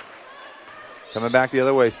 Coming back the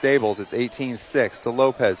other way, Stables. It's 18-6 to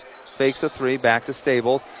Lopez. Fakes a 3, back to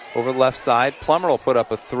Stables. Over the left side, Plummer will put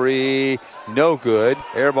up a 3. No good.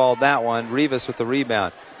 Airballed that one. Rivas with the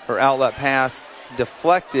rebound. Her outlet pass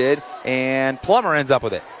deflected, and Plummer ends up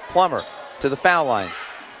with it. Plummer to the foul line.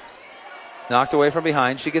 Knocked away from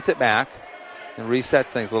behind. She gets it back and resets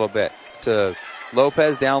things a little bit. To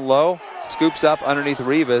Lopez down low. Scoops up underneath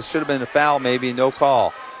Rivas. Should have been a foul maybe. No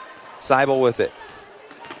call. Seibel with it.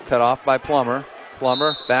 Cut off by Plummer.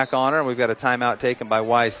 Plummer back on her, and we've got a timeout taken by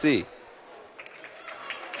YC.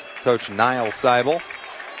 Coach Niall Seibel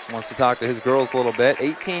wants to talk to his girls a little bit.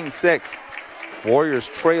 18-6 Warriors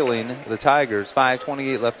trailing the Tigers.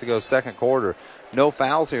 5:28 left to go, second quarter. No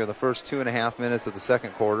fouls here in the first 2.5 minutes of the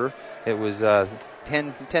second quarter. It was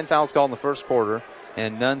 10 fouls called in the first quarter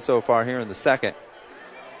and none so far here in the second.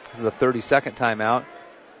 This is a 30-second timeout.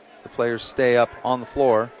 The players stay up on the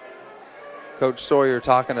floor. Coach Sawyer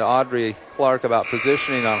talking to Audrey Clark about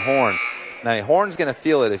positioning on Horn. Now, Horn's going to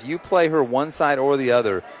feel it. If you play her one side or the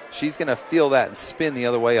other, she's going to feel that and spin the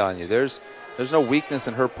other way on you. There's no weakness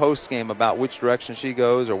in her post game about which direction she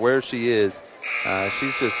goes or where she is.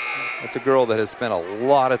 It's a girl that has spent a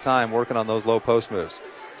lot of time working on those low post moves.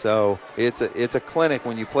 So it's a clinic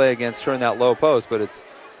when you play against her in that low post, but it's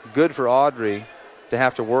good for Audrey to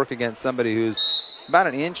have to work against somebody who's about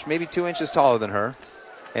an inch, maybe 2 inches taller than her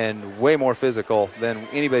and way more physical than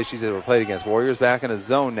anybody she's ever played against. Warriors back in a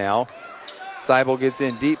zone now. Seibel gets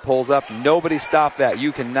in deep, pulls up. Nobody stopped that.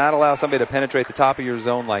 You cannot allow somebody to penetrate the top of your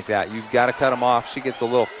zone like that. You've got to cut them off. She gets a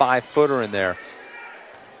little 5-footer in there.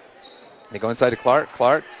 They go inside to Clark.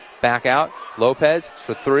 Clark back out. Lopez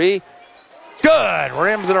for three. Good.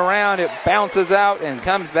 Rims it around. It bounces out and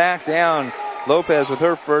comes back down. Lopez with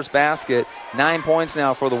her first basket. 9 points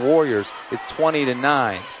now for the Warriors. It's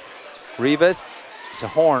 20-9. Rivas to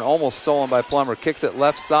Horn, almost stolen by Plummer. Kicks it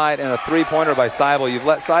left side and a three-pointer by Seibel. You've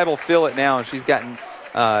let Seibel feel it now, and she's gotten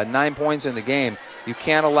 9 points in the game. You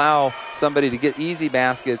can't allow somebody to get easy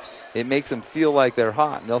baskets. It makes them feel like they're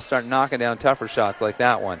hot, and they'll start knocking down tougher shots like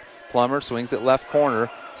that one. Plummer swings it left corner.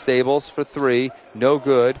 Stables for three. No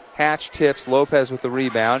good. Hatch tips. Lopez with the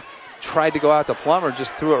rebound. Tried to go out to Plummer,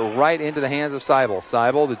 just threw it right into the hands of Seibel.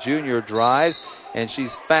 Seibel, the junior, drives, and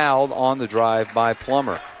she's fouled on the drive by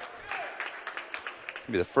Plummer.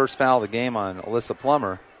 Be the first foul of the game on Alyssa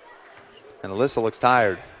Plummer, and Alyssa looks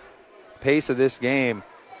tired. Pace of this game,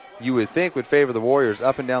 you would think, would favor the Warriors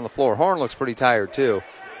up and down the floor. Horn looks pretty tired too,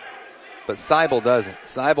 but Seibel doesn't.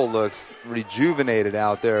 Seibel looks rejuvenated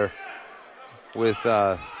out there with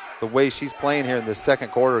the way she's playing here in the second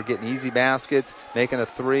quarter, getting easy baskets, making a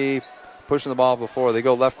three, pushing the ball before. They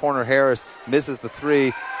go left corner. Harris misses the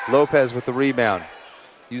three. Lopez with the rebound.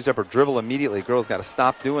 Used up her dribble immediately. Girls got to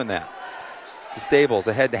stop doing that. To Stables,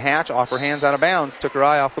 ahead to Hatch, off her hands out of bounds, took her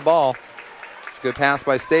eye off the ball. It's a good pass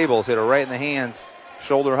by Stables, hit her right in the hands,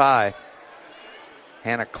 shoulder high.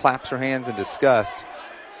 Hannah claps her hands in disgust.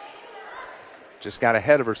 Just got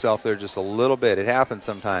ahead of herself there just a little bit. It happens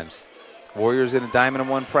sometimes. Warriors in a diamond and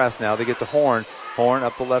one press now. They get to Horn. Horn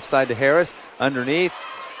up the left side to Harris. Underneath,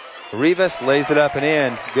 Rivas lays it up and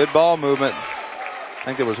in. Good ball movement. I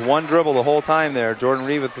think there was one dribble the whole time there. Jordan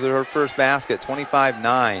Rivas with her first basket,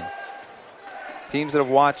 25-9. Teams that have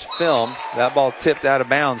watched film, that ball tipped out of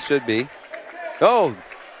bounds, should be. Oh,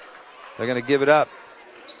 they're going to give it up.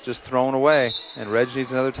 Just thrown away, and Reg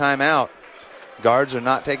needs another timeout. Guards are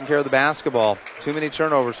not taking care of the basketball. Too many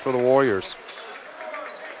turnovers for the Warriors.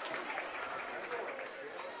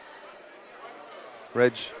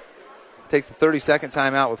 Reg takes the 30-second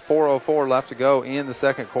timeout with 4:04 left to go in the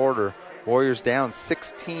second quarter. Warriors down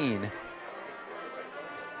 16.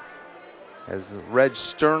 As Reg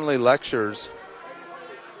sternly lectures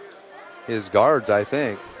his guards, I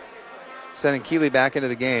think. Sending Keeley back into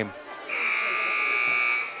the game.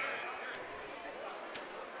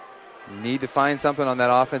 Need to find something on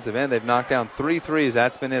that offensive end. They've knocked down 3 threes.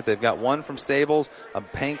 That's been it. They've got one from Stables, a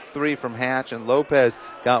banked three from Hatch, and Lopez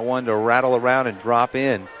got one to rattle around and drop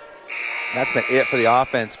in. That's been it for the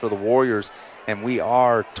offense for the Warriors, and we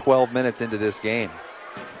are 12 minutes into this game.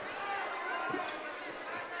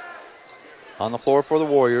 On the floor for the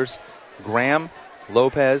Warriors, Graham,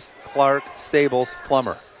 Lopez, Clark, Stables,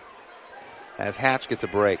 Plummer. As Hatch gets a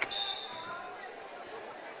break.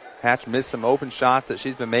 Hatch missed some open shots that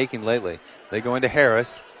she's been making lately. They go into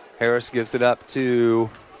Harris. Harris gives it up to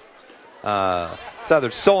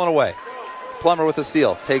Southern. Stolen away. Plummer with a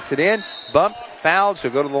steal. Takes it in. Bumped. Fouled.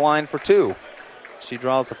 She'll go to the line for two. She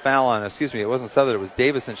draws the foul on, it wasn't Southern. It was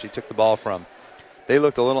Davison she took the ball from. They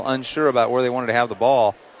looked a little unsure about where they wanted to have the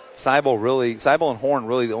ball. Seibel and Horn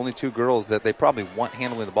really the only two girls that they probably want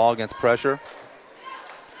handling the ball against pressure.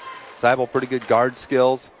 Seibel, pretty good guard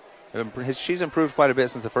skills. She's improved quite a bit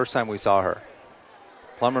since the first time we saw her.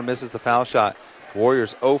 Plummer misses the foul shot.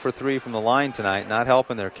 Warriors 0 for 3 from the line tonight, not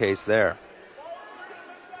helping their case there.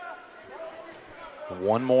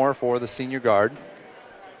 One more for the senior guard.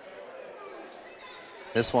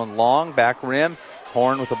 This one long, back rim.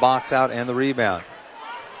 Horn with the box out and the rebound.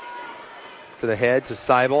 To the head to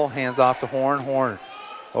Seibel, hands off to Horn. Horn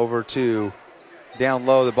over to down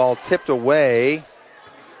low. The ball tipped away.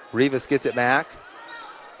 Rivas gets it back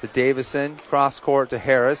to Davison. Cross court to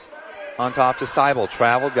Harris. On top to Seibel.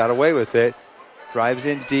 Traveled, got away with it. drives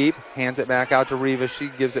in deep, hands it back out to Rivas. She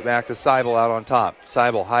gives it back to Seibel out on top.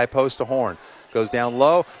 Seibel, high post to Horn. Goes down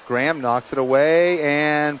low. Graham knocks it away,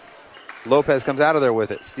 and Lopez comes out of there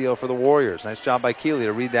with it. Steal for the Warriors. Nice job by Keeley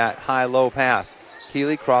to read that high-low pass.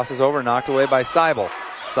 Keeley crosses over, knocked away by Seibel.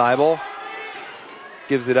 Seibel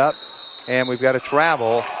gives it up, and we've got a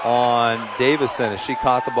travel on Davison as she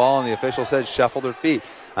caught the ball, and the official said shuffled her feet.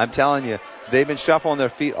 I'm telling you, they've been shuffling their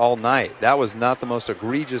feet all night. That was not the most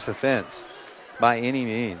egregious offense by any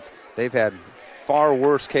means. They've had far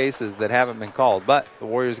worse cases that haven't been called, but the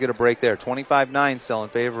Warriors get a break there. 25-9 still in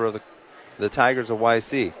favor of the Tigers of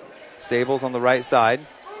YC. Stables on the right side.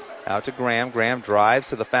 Out to Graham. Graham drives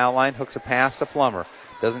to the foul line, hooks a pass to Plummer.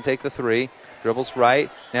 Doesn't take the three. Dribbles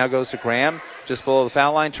right. Now goes to Graham. Just below the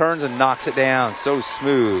foul line, turns and knocks it down. So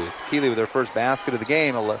smooth. Keeley with her first basket of the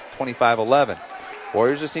game, 25-11.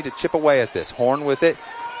 Warriors just need to chip away at this. Horn with it.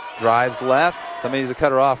 Drives left. Somebody needs to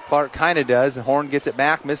cut her off. Clark kind of does. Horn gets it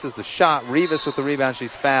back. Misses the shot. Rivas with the rebound.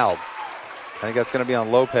 She's fouled. I think that's going to be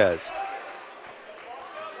on Lopez.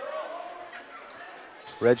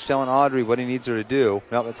 Reg telling Audrey what he needs her to do.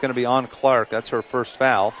 No, it's going to be on Clark. That's her first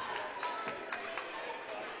foul.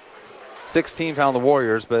 16 foul on the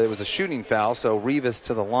Warriors, but it was a shooting foul, so Rivas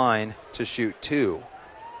to the line to shoot 2.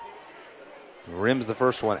 Rims the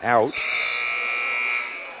first one out.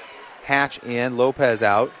 Hatch in, Lopez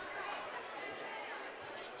out.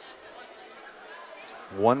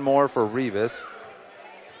 One more for Rivas.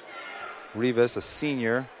 Rivas, a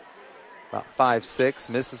senior, about 5'6",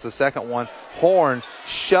 misses the second one. Horn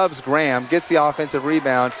shoves Graham, gets the offensive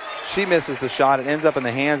rebound. She misses the shot. It ends up in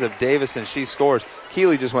the hands of Davison. She scores.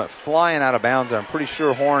 Keeley just went flying out of bounds there. I'm pretty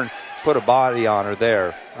sure Horn put a body on her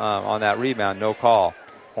there on that rebound. No call.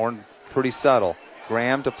 Horn pretty subtle.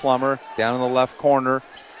 Graham to Plummer, down in the left corner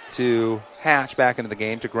to Hatch back into the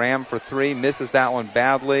game. To Graham for 3. Misses that one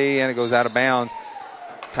badly, and it goes out of bounds.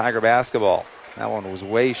 Tiger basketball. That one was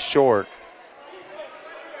way short.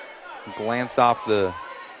 Glanced off the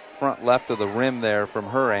front left of the rim there from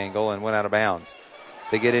her angle and went out of bounds.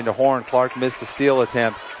 They get into Horn. Clark missed the steal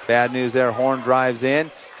attempt. Bad news there. Horn drives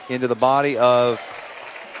into the body of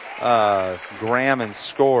Graham and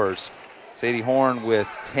scores. Sadie Horn with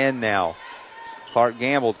 10 now. Clark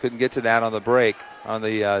gambled, couldn't get to that on the break, on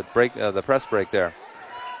the the press break there.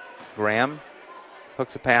 Graham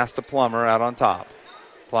hooks a pass to Plummer out on top.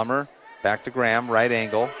 Plummer back to Graham, right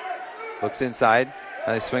angle. Looks inside.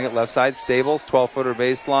 They swing it left side. Stables, 12-footer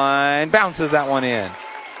baseline. Bounces that one in.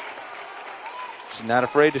 She's not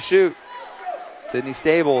afraid to shoot. Sydney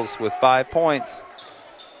Stables with 5 points.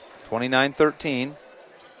 29-13.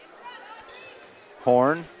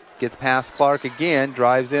 Horn gets past Clark again.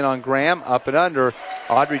 Drives in on Graham. Up and under.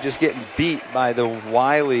 Audrey just getting beat by the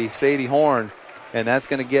wily Sadie Horn. And that's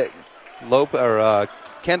going to get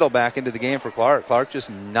Kendall back into the game for Clark. Clark just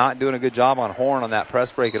not doing a good job on Horn on that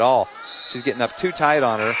press break at all. She's getting up too tight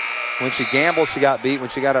on her. When she gambled, she got beat. When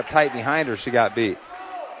she got up tight behind her, she got beat.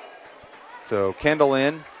 So Kendall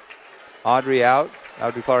in. Audrey out.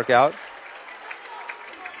 Audrey Clark out.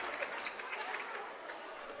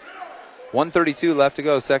 1:32 left to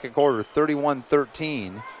go, second quarter.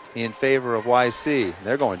 31-13 in favor of YC.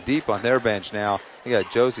 They're going deep on their bench now. We got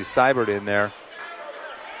Josie Seibert in there.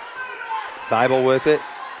 Seibel with it.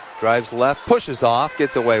 Drives left. Pushes off.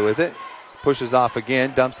 Gets away with it. Pushes off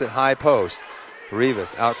again. Dumps it high post.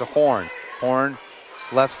 Rivas out to Horn. Horn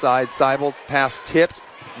left side. Seibel pass tipped.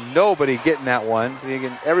 Nobody getting that one.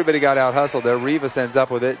 Everybody got out hustled there. Rivas ends up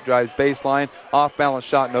with it. Drives baseline. Off balance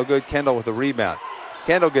shot. No good. Kendall with the rebound.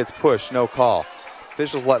 Kendall gets pushed. No call.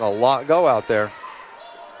 Officials letting a lot go out there.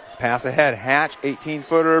 Pass ahead. Hatch,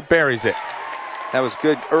 18-footer. Buries it. That was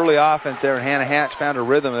good early offense there, and Hannah Hatch found her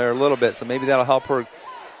rhythm there a little bit, so maybe that'll help her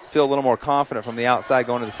feel a little more confident from the outside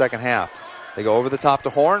going into the second half. They go over the top to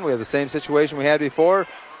Horn. We have the same situation we had before,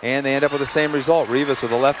 and they end up with the same result. Rivas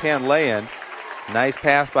with a left-hand lay-in. Nice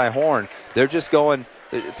pass by Horn. They're just throwing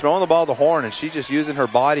the ball to Horn, and she's just using her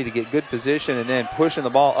body to get good position and then pushing the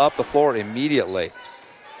ball up the floor immediately.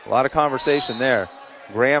 A lot of conversation there.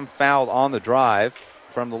 Graham fouled on the drive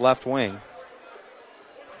from the left wing.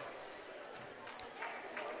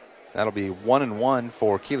 That'll be 1-1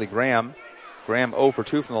 for Keeley Graham. Graham 0 for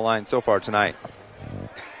 2 from the line so far tonight.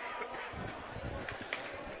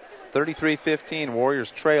 33-15,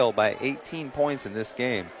 Warriors trail by 18 points in this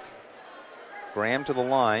game. Graham to the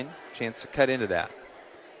line, chance to cut into that.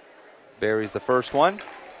 Buries the first one.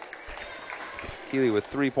 Keeley with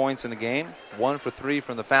 3 points in the game. 1 for 3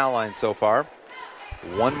 from the foul line so far.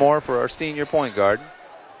 One more for our senior point guard.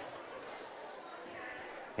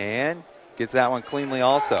 And gets that one cleanly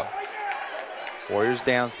also. Warriors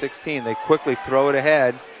down 16. They quickly throw it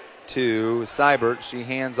ahead to Seibert. She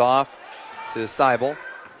hands off to Seibel.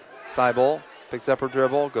 Seibel picks up her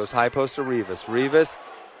dribble, goes high post to Rivas. Rivas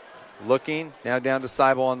looking, now down to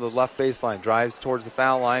Seibel on the left baseline. Drives towards the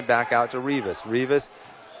foul line, back out to Rivas. Rivas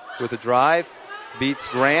with a drive, beats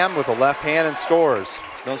Graham with a left hand and scores.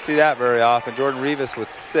 Don't see that very often. Jordan Rivas with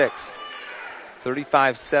 6.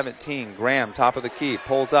 35-17. Graham, top of the key,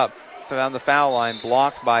 pulls up, found the foul line,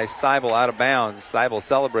 blocked by Seibel out of bounds. Seibel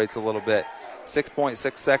celebrates a little bit.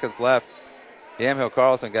 6.6 seconds left. Yamhill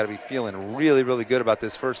Carlton got to be feeling really, really good about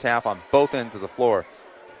this first half on both ends of the floor.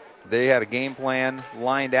 They had a game plan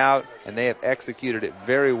lined out, and they have executed it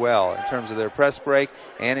very well in terms of their press break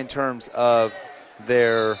and in terms of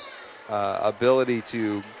their ability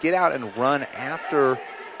to get out and run after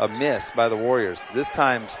a miss by the Warriors. This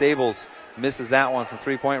time, Stables misses that one from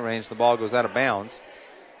three-point range. The ball goes out of bounds.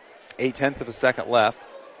 0.8 of a second left.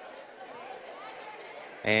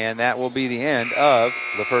 And that will be the end of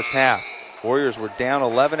the first half. Warriors were down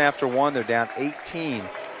 11 after 1. They're down 18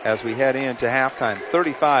 as we head into halftime.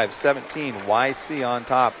 35-17, YC on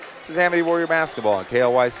top. This is Amity Warrior basketball on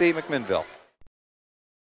KLYC McMinnville.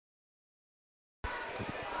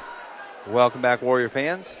 Welcome back, Warrior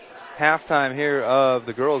fans. Halftime here of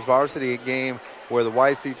the girls varsity game where the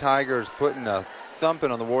YC Tigers putting a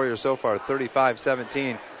thumping on the Warriors so far,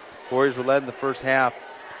 35-17. Warriors were led in the first half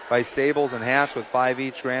by Stables and Hatch with 5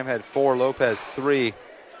 each. Graham had 4, Lopez 3.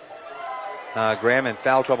 Graham in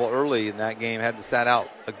foul trouble early in that game, had to sat out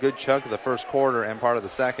a good chunk of the first quarter and part of the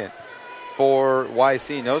second. For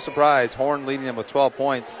YC, no surprise, Horn leading them with 12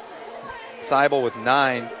 points. Seibel with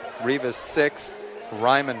 9, Rivas 6,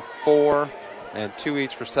 Ryman 4, and 2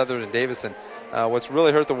 each for Southern and Davison. What's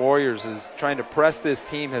really hurt the Warriors is trying to press this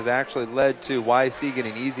team has actually led to YC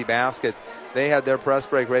getting easy baskets. They had their press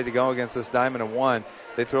break ready to go against this Diamond and 1.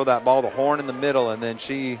 They throw that ball to Horn in the middle, and then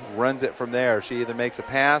she runs it from there. She either makes a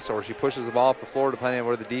pass or she pushes the ball up the floor depending on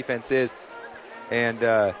where the defense is.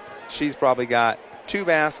 And she's probably got 2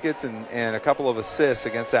 baskets and a couple of assists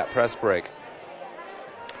against that press break.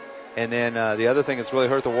 And then the other thing that's really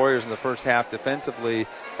hurt the Warriors in the first half defensively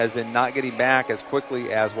has been not getting back as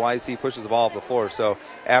quickly as YC pushes the ball up the floor. So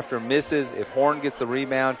after misses, if Horn gets the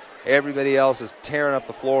rebound, everybody else is tearing up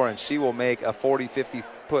the floor, and she will make a 40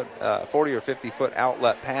 or 50 foot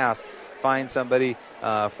outlet pass, find somebody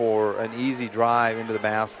for an easy drive into the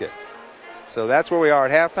basket. So that's where we are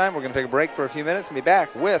at halftime. We're going to take a break for a few minutes and be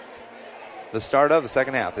back with the start of the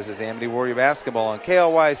second half. This is Amity Warrior basketball on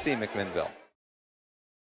KLYC McMinnville.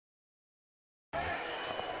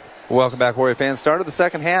 Welcome back, Warrior fans. Start of the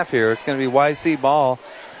second half here. It's going to be YC ball.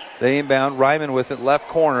 They inbound. Ryman with it, left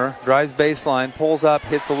corner. Drives baseline, pulls up,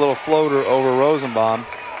 hits the little floater over Rosenbaum.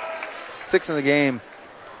 6 in the game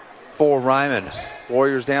for Ryman.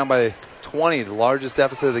 Warriors down by 20, the largest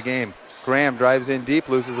deficit of the game. Graham drives in deep,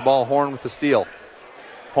 loses the ball. Horn with the steal.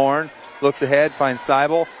 Horn looks ahead, finds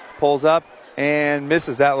Seibel, pulls up, and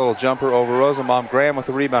misses that little jumper over Rosenbaum. Graham with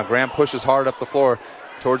the rebound. Graham pushes hard up the floor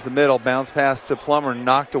towards the middle. Bounce pass to Plummer,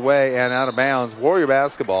 knocked away and out of bounds. Warrior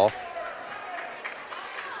basketball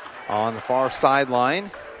on the far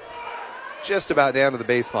sideline, just about down to the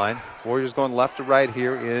baseline. Warriors going left to right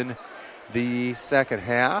here in the second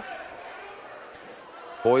half.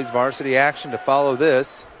 Boys varsity action to follow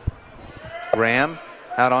this. Graham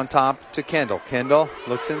out on top to Kendall. Kendall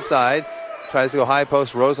looks inside, tries to go high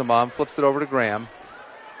post. Rosenbaum flips it over to Graham.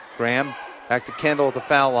 Graham back to Kendall at the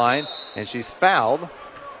foul line, and she's fouled.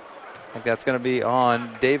 I think that's going to be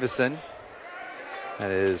on Davison.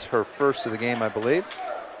 That is her first of the game, I believe.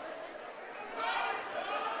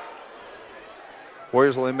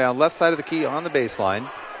 Warriors will inbound left side of the key on the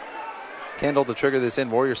baseline. Kendall to trigger this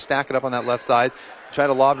in. Warriors stack it up on that left side. Try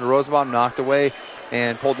to lob to Rosenbaum, knocked away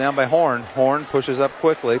and pulled down by Horn. Horn pushes up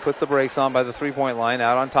quickly, puts the brakes on by the three-point line.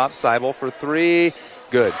 Out on top, Seibel for 3.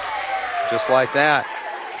 Good. Just like that.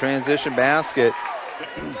 Transition basket.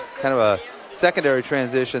 Kind of a secondary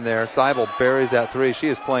transition there. Seibel buries that 3. She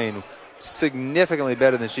is playing significantly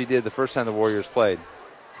better than she did the first time the Warriors played.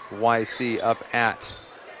 YC up at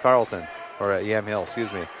Carlton, or at Yamhill,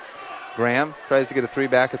 excuse me. Graham tries to get a 3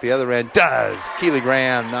 back at the other end. Does! Keely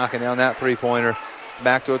Graham knocking down that three-pointer. It's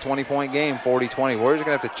back to a 20-point game, 40-20. Warriors are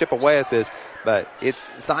going to have to chip away at this, but it's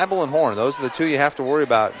Seibel and Horn. Those are the 2 you have to worry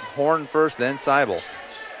about. Horn first, then Seibel.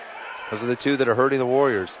 Those are the 2 that are hurting the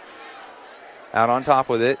Warriors. Out on top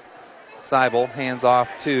with it. Seibel hands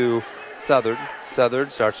off to Southard.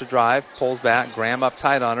 Southard starts to drive, pulls back. Graham up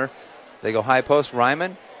tight on her. They go high post.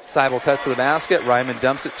 Ryman. Seibel cuts to the basket. Ryman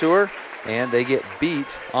dumps it to her, and they get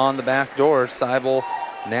beat on the back door. Seibel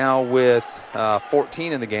now with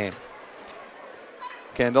 14 in the game.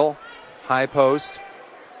 Kendall, high post.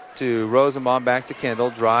 to Rosenbaum, back to Kendall.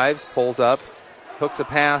 Drives, pulls up, hooks a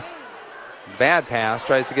pass. Bad pass,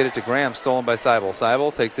 tries to get it to Graham, stolen by Seibel.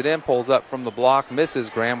 Seibel takes it in, pulls up from the block, misses.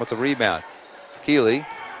 Graham with the rebound. Keeley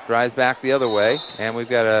drives back the other way, and we've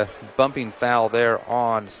got a bumping foul there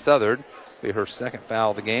on Southard. Be her second foul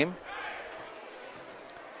of the game.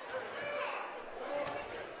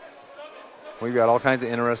 We've got all kinds of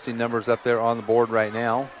interesting numbers up there on the board right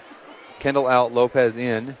now. Kendall out, Lopez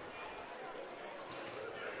in.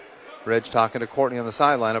 Reg talking to Courtney on the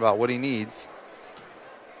sideline about what he needs.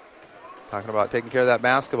 Talking about taking care of that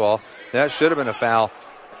basketball. That should have been a foul.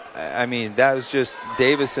 I mean, that was just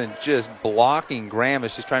Davison just blocking Graham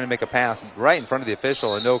as she's trying to make a pass right in front of the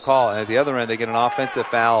official and no call. And at the other end, they get an offensive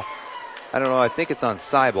foul. I don't know, I think it's on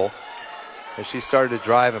Seibel. As she started to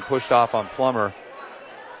drive and pushed off on Plummer.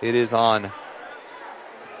 It is on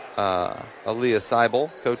Aaliyah Seibel,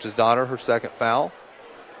 coach's daughter, her second foul.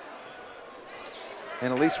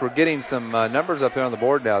 And at least we're getting some numbers up there on the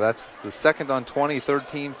board now. That's the second on 20, third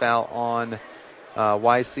team foul on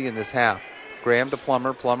YC in this half. Graham to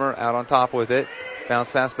Plummer. Plummer out on top with it.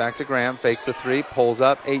 Bounce pass back to Graham. Fakes the three. Pulls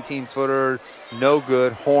up. 18-footer. No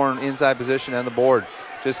good. Horn inside position on the board.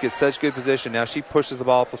 Just gets such good position. Now she pushes the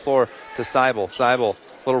ball up the floor to Seibel. Seibel,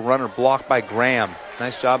 little runner blocked by Graham.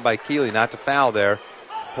 Nice job by Keeley not to foul there.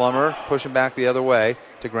 Plummer pushing back the other way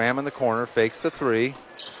to Graham in the corner. Fakes the three.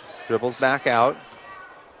 Dribbles back out.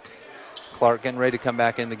 Clark getting ready to come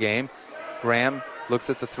back in the game. Graham looks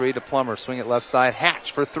at the three to Plummer. Swing it left side.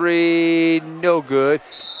 Hatch for three. No good.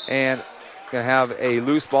 And going to have a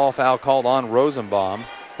loose ball foul called on Rosenbaum.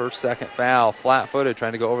 Her second foul. Flat-footed,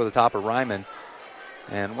 trying to go over the top of Ryman.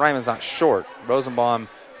 And Ryman's not short. Rosenbaum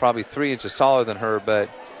probably 3 inches taller than her, but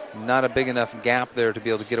not a big enough gap there to be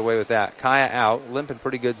able to get away with that. Kaya out. Limping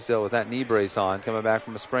pretty good still with that knee brace on. Coming back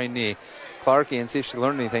from a sprained knee. Clark in, see if she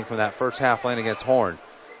learned anything from that first half playing against Horn.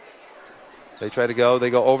 They try to go.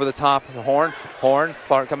 They go over the top of Horn.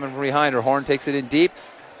 Clark coming from behind her. Horn takes it in deep.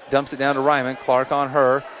 Dumps it down to Ryman. Clark on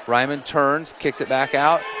her. Ryman turns. Kicks it back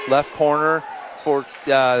out. Left corner for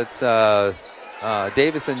Davison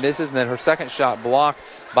misses. And then her second shot blocked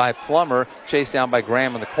by Plummer. Chased down by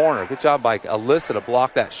Graham in the corner. Good job by Alyssa to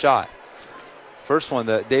block that shot. First one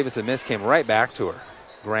that Davison missed came right back to her.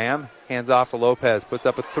 Graham hands off to Lopez. Puts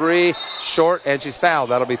up a three. Short. And she's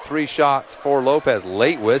fouled. That'll be 3 shots for Lopez.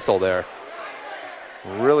 Late whistle there.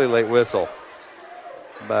 Really late whistle.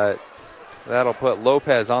 But that'll put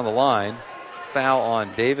Lopez on the line. Foul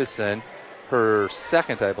on Davison. Her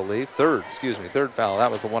second, I believe. Third foul. That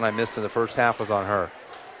was the one I missed in the first half was on her.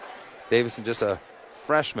 Davison just a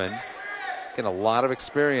freshman. Getting a lot of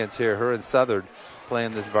experience here. Her and Southard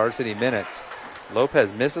playing this varsity minutes.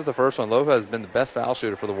 Lopez misses the first one. Lopez has been the best foul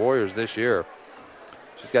shooter for the Warriors this year.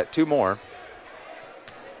 She's got 2 more.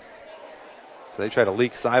 So they try to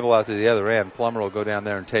leak Seibel out to the other end. Plummer will go down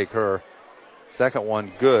there and take her. Second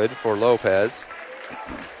one good for Lopez.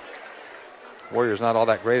 Warriors not all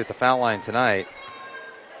that great at the foul line tonight.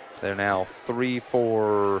 They're now 3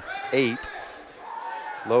 for 8.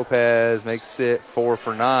 Lopez makes it 4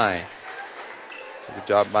 for 9. Good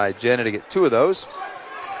job by Jenna to get 2 of those.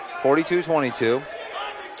 42-22.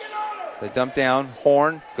 They dump down.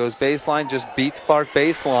 Horn goes baseline, just beats Clark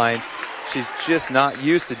baseline. She's just not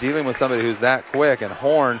used to dealing with somebody who's that quick, and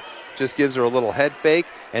Horn just gives her a little head fake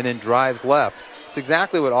and then drives left. It's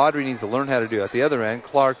exactly what Audrey needs to learn how to do. At the other end,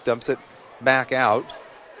 Clark dumps it back out.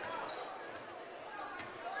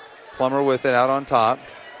 Plummer with it out on top.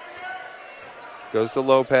 Goes to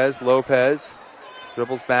Lopez. Lopez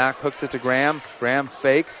dribbles back, hooks it to Graham. Graham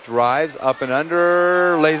fakes, drives, up and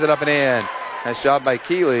under, lays it up and in. Nice job by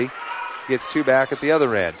Keeley. Gets 2 back at the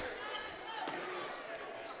other end.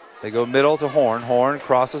 They go middle to Horn. Horn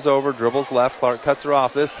crosses over, dribbles left. Clark cuts her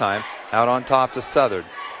off this time. Out on top to Southard.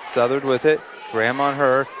 Southard with it. Graham on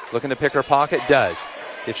her. Looking to pick her pocket. Does.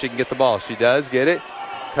 If she can get the ball. She does get it.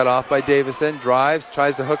 Cut off by Davison. Drives.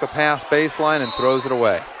 Tries to hook a pass baseline and throws it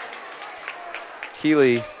away.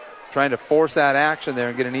 Keeley trying to force that action there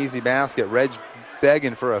and get an easy basket. Reg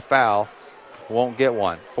begging for a foul. Won't get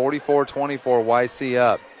one. 44-24. YC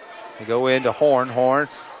up. They go into Horn. Horn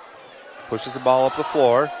pushes the ball up the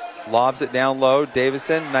floor. Lobs it down low.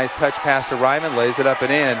 Davison, nice touch pass to Ryman, lays it up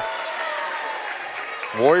and in.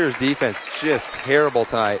 Warriors defense just terrible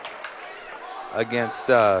tonight against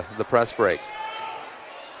the press break.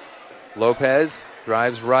 Lopez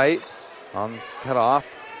drives right on cut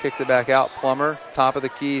off, kicks it back out. Plummer, top of the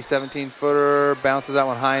key, 17-footer, bounces that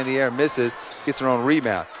one high in the air, misses, gets her own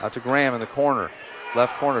rebound. Out to Graham in the corner.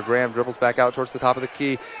 Left corner, Graham dribbles back out towards the top of the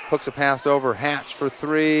key, hooks a pass over, Hatch for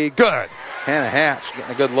 3, good! Hannah Hatch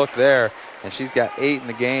getting a good look there, and she's got 8 in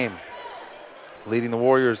the game. leading the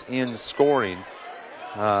Warriors in scoring,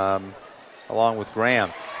 along with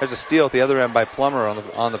Graham. There's a steal at the other end by Plummer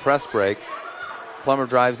on the press break. Plummer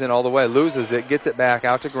drives in all the way, loses it, gets it back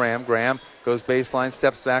out to Graham. Graham goes baseline,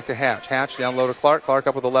 steps back to Hatch. Hatch down low to Clark. Clark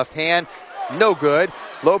up with the left hand. No good.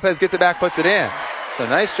 Lopez gets it back, puts it in. So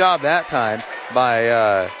nice job that time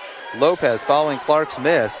by Lopez following Clark's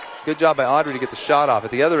miss. Good job by Audrey to get the shot off.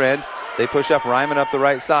 At the other end, they push up Ryman up the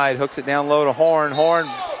right side, hooks it down low to Horn. Horn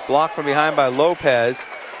blocked from behind by Lopez.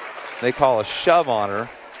 They call a shove on her.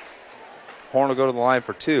 Horn will go to the line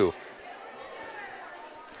for 2.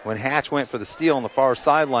 When Hatch went for the steal on the far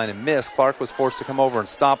sideline and missed, Clark was forced to come over and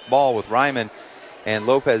stop the ball with Ryman, and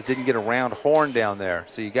Lopez didn't get around Horn down there.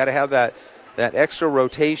 So you got to have that extra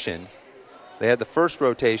rotation. They had the first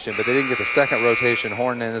rotation, but they didn't get the second rotation.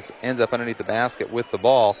 Horn ends up underneath the basket with the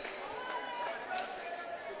ball.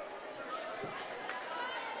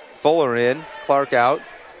 Fuller in, Clark out,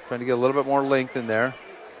 trying to get a little bit more length in there.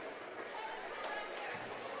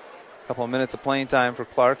 Couple of minutes of playing time for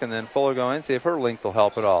Clark, and then Fuller go in, see if her length will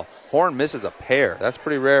help at all. Horn misses a pair. That's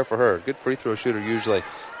pretty rare for her. Good free throw shooter usually.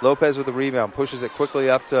 Lopez with the rebound, pushes it quickly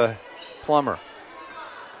up to Plummer.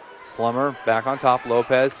 Plummer back on top.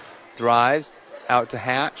 Lopez drives out to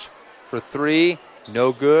Hatch for 3.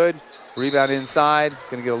 No good. Rebound inside.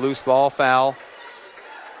 Going to get a loose ball foul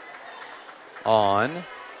on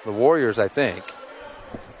the Warriors, I think.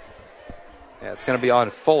 Yeah, it's going to be on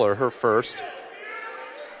Fuller, her first.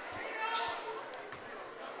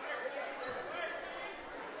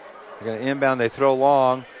 They're going to inbound. They throw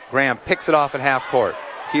long. Graham picks it off at half court.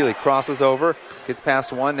 Keeley crosses over. Gets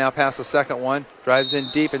past one. Now past the second one. Drives in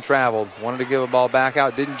deep and traveled. Wanted to give a ball back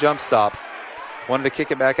out. Didn't jump stop. Wanted to kick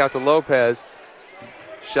it back out to Lopez.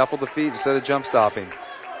 Shuffled the feet instead of jump stopping.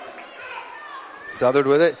 Southard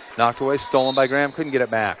with it. Knocked away. Stolen by Graham. Couldn't get it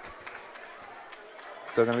back.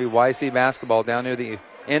 Still going to be YC basketball down near the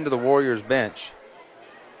end of the Warriors bench.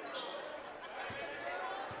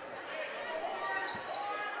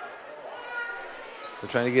 They're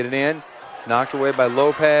trying to get it in. Knocked away by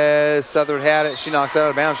Lopez. Southern had it. She knocks it out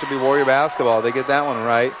of bounds. Should be Warrior basketball. They get that one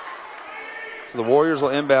right. So the Warriors will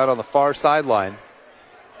inbound on the far sideline.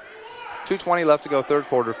 2:20 left to go third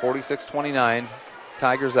quarter. 46-29.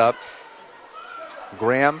 Tigers up.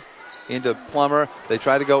 Graham into Plummer. They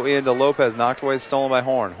try to go into Lopez. Knocked away, stolen by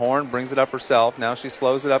Horn. Horn brings it up herself. Now she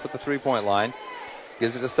slows it up at the three-point line.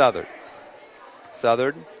 Gives it to Southern.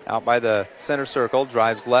 Southern out by the center circle.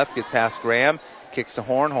 Drives left. Gets past Graham. Kicks to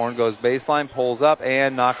Horn. Horn goes baseline, pulls up,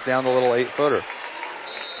 and knocks down the little 8-footer.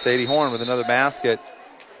 Sadie Horn with another basket.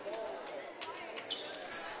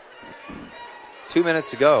 2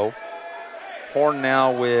 minutes to go. Horn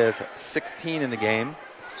now with 16 in the game.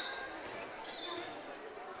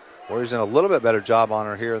 Warriors doing a little bit better job on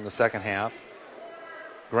her here in the second half.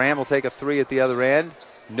 Graham will take a 3 at the other end.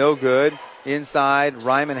 No good. Inside,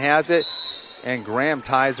 Ryman has it, and Graham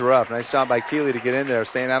ties her up. Nice job by Keeley to get in there,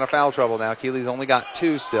 staying out of foul trouble now. Keeley's only got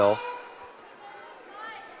 2 still.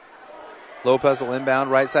 Lopez will inbound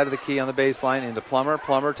right side of the key on the baseline into Plummer.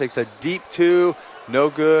 Plummer takes a deep 2, no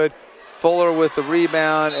good. Fuller with the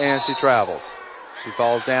rebound, and she travels. She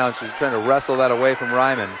falls down. She's trying to wrestle that away from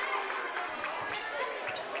Ryman.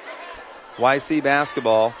 YC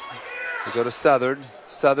basketball. We go to Southern.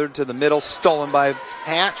 Southern to the middle, stolen by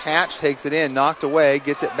Hatch. Hatch takes it in, knocked away,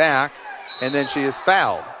 gets it back, and then she is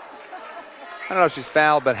fouled. I don't know if she's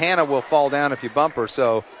fouled, but Hannah will fall down if you bump her,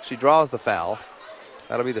 so she draws the foul.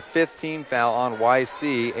 That'll be the 5th team foul on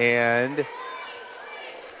YC, and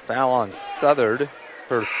foul on Southern,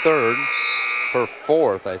 her 3rd, her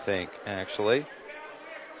 4th, I think, actually.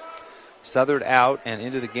 Southern out and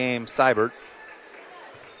into the game, Seibert.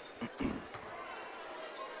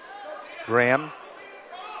 Graham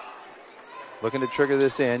looking to trigger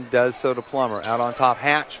this in, does so to Plummer. Out on top,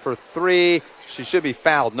 Hatch for 3. She should be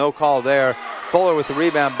fouled, no call there. Fuller with the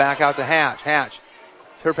rebound, back out to Hatch. Hatch,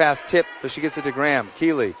 her pass tipped, but she gets it to Graham.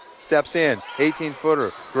 Keeley steps in,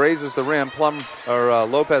 18-footer, grazes the rim.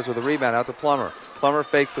 Lopez with the rebound, out to Plummer. Plummer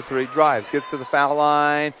fakes the 3, drives, gets to the foul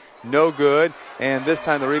line, no good. And this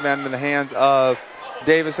time the rebound in the hands of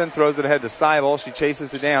Davison, throws it ahead to Seibel. She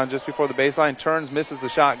chases it down just before the baseline, turns, misses the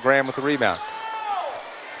shot. Graham with the rebound.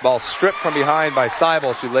 Ball stripped from behind by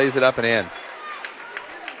Seibel. She lays it up and in.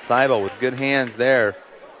 Seibel with good hands there.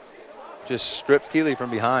 Just stripped Keeley from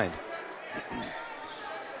behind.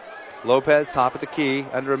 Lopez, top of the key.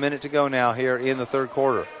 Under a minute to go now here in the third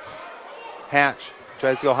quarter. Hatch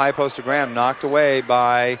tries to go high post to Graham. Knocked away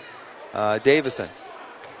by Davison.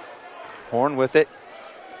 Horn with it.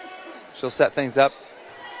 She'll set things up.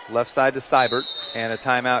 Left side to Seibert. And a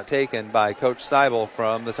timeout taken by Coach Seibel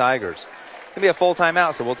from the Tigers. going to be a full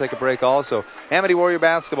timeout, so we'll take a break also. Amity Warrior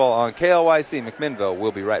Basketball on KLYC McMinnville.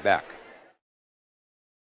 We'll be right back.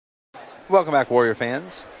 Welcome back, Warrior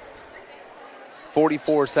fans.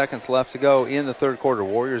 44 seconds left to go in the third quarter.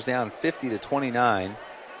 Warriors down 50-29.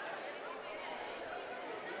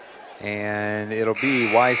 And it'll be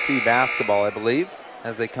YC basketball, I believe,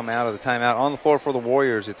 as they come out of the timeout. On the floor for the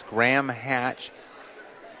Warriors, it's Graham, Hatch,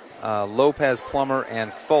 Lopez, Plummer,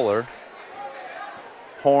 and Fuller.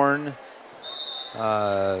 Horn,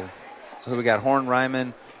 who we got? Horn,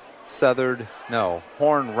 Ryman,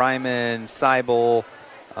 Horn, Ryman, Seibel,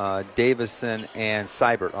 Davison, and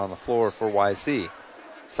Seibert on the floor for YC.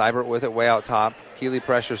 Seibert with it way out top. Keeley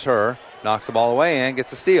pressures her, knocks the ball away, and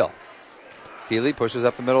gets a steal. Keeley pushes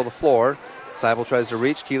up the middle of the floor. Seibel tries to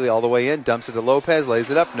reach. Keeley all the way in, dumps it to Lopez, lays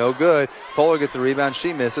it up, no good. Fuller gets a rebound,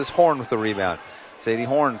 she misses. Horn with the rebound. Sadie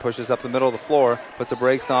Horn pushes up the middle of the floor, puts the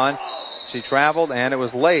brakes on. She traveled, and it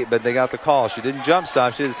was late, but they got the call. She didn't jump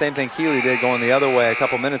stop. She did the same thing Keeley did going the other way a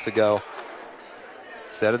couple minutes ago.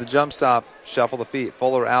 Instead of the jump stop, shuffle the feet.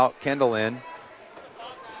 Fuller out, Kendall in.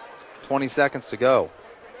 20 seconds to go.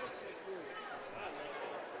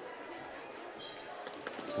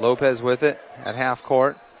 Lopez with it at half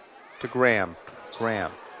court to Graham.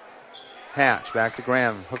 Hatch back to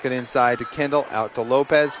Graham. Hook it inside to Kendall. Out to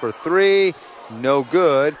Lopez for three. No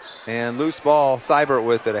good. And loose ball. Seibert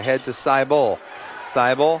with it. Ahead to Seibel.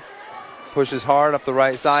 Seibel pushes hard up the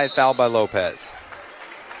right side. Fouled by Lopez.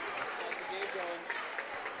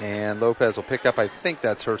 And Lopez will pick up, I think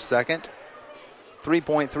that's her second.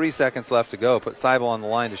 3.3 seconds left to go. Put Seibel on the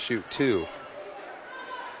line to shoot two.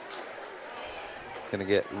 Going to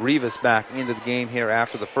get Rivas back into the game here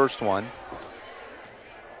after the first one.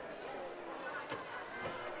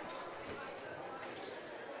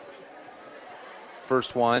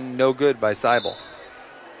 First one, no good by Seibel.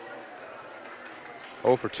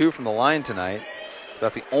 0 for 2 from the line tonight. It's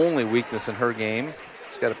about the only weakness in her game.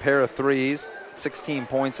 She's got a pair of threes, 16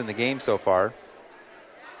 points in the game so far.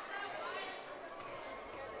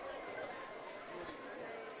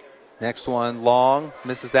 Next one, long,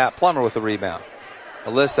 misses that. Plummer with the rebound.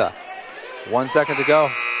 Alyssa, 1 second to go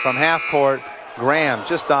from half court. Graham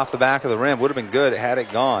just off the back of the rim. Would have been good had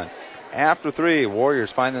it gone. After three,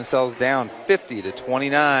 Warriors find themselves down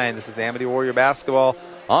 50-29. This is Amity Warrior Basketball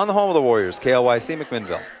on the home of the Warriors, KLYC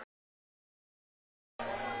McMinnville.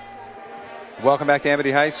 Welcome back to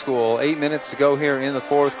Amity High School. 8 minutes to go here in the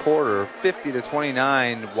fourth quarter.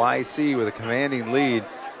 50-29, YC with a commanding lead.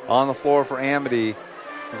 On the floor for Amity,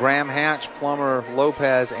 Graham, Hatch, Plummer,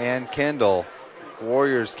 Lopez, and Kendall.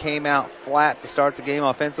 Warriors came out flat to start the game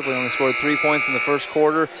offensively, only scored 3 points in the first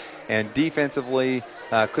quarter, and defensively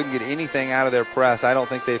couldn't get anything out of their press. I don't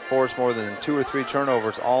think they forced more than 2 or 3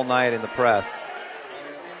 turnovers all night in the press.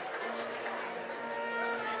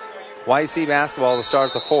 YC basketball to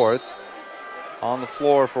start the fourth. On the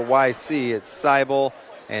floor for YC, it's Seibel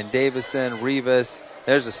and Davison, Rivas.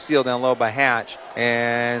 There's a steal down low by Hatch,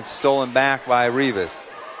 and stolen back by Rivas.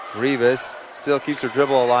 Rivas still keeps her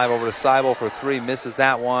dribble alive over to Seibel for three, misses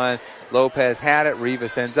that one. Lopez had it.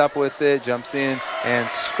 Rivas ends up with it, jumps in, and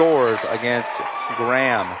scores against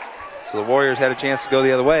Graham. So the Warriors had a chance to go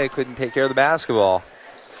the other way, couldn't take care of the basketball.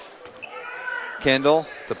 Kendall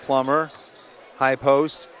to Plummer, high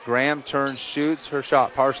post. Graham turns, shoots. Her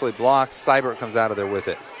shot partially blocked. Seibert comes out of there with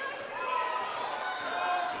it.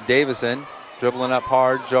 It's Davison dribbling up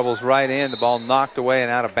hard, dribbles right in. The ball knocked away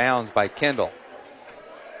and out of bounds by Kendall.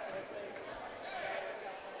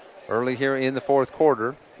 Early here in the fourth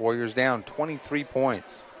quarter, Warriors down 23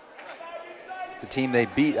 points. It's the team they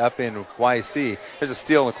beat up in YC. There's a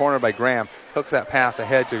steal in the corner by Graham. Hooks that pass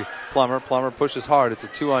ahead to Plummer. Plummer pushes hard. It's a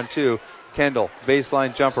 2-on-2. Kendall,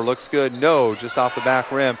 baseline jumper, looks good. No, just off the back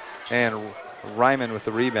rim. And Ryman with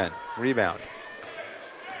the rebound.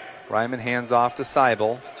 Ryman hands off to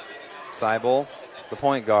Seibel. Seibel, the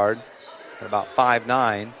point guard, at about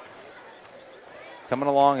 5'9". Coming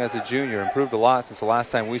along as a junior, improved a lot since the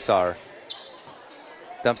last time we saw her.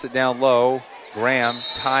 Dumps it down low. Graham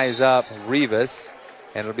ties up Rivas,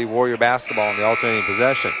 and it'll be Warrior basketball in the alternating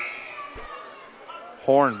possession.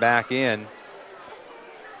 Horn back in.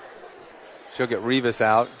 She'll get Rivas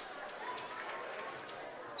out.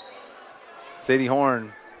 Sadie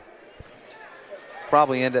Horn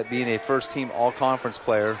probably end up being a first-team all-conference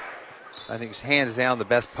player. I think she's hands down the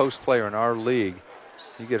best post player in our league.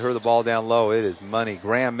 You get her the ball down low, it is money.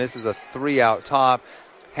 Graham misses a three out top.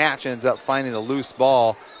 Hatch ends up finding the loose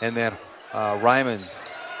ball, and then Ryman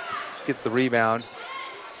gets the rebound,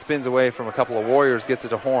 spins away from a couple of Warriors, gets it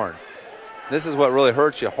to Horn. This is what really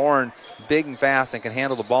hurts you. Horn, big and fast, and can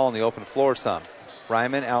handle the ball on the open floor some.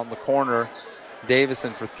 Ryman out in the corner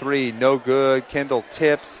Davison for three, no good. Kendall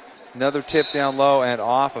tips. Another tip down low and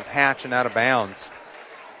off of Hatch and out of bounds.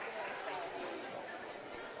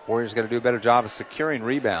 Warriors got to do a better job of securing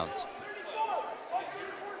rebounds.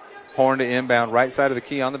 Horn to inbound, right side of the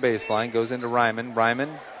key on the baseline. Goes into Ryman.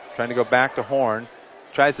 Ryman trying to go back to Horn.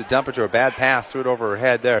 Tries to dump it to her. Bad pass. Threw it over her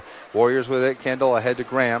head there. Warriors with it. Kendall ahead to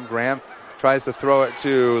Graham. Graham tries to throw it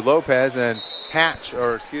to Lopez, and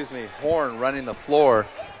Horn running the floor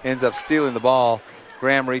ends up stealing the ball.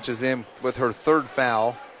 Graham reaches in with her third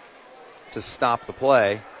foul to stop the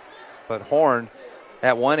play. But Horn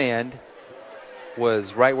at one end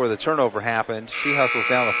was right where the turnover happened. She hustles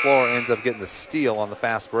down the floor, ends up getting the steal on the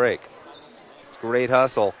fast break. It's a great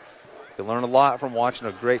hustle. You learn a lot from watching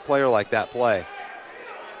a great player like that play.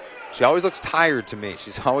 She always looks tired to me.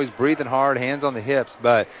 She's always breathing hard, hands on the hips,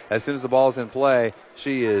 but as soon as the ball's in play,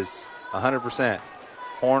 she is 100%.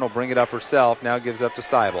 Horn will bring it up herself, now gives up to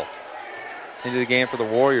Seibel. Into the game for the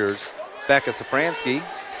Warriors, Becca Safransky,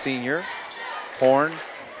 senior. Horn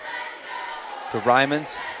to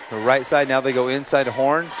Ryman's, the right side. Now they go inside to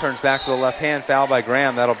Horn. Turns back to the left hand. Foul by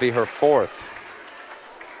Graham. That'll be her fourth.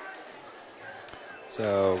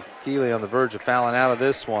 So Keeley on the verge of fouling out of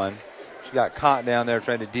this one. She got caught down there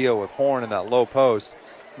trying to deal with Horn in that low post.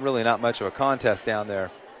 Really not much of a contest down there.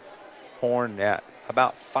 Horn at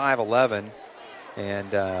about 5'11",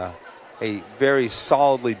 and a very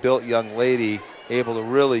solidly built young lady, able to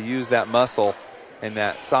really use that muscle and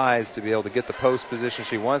that size to be able to get the post position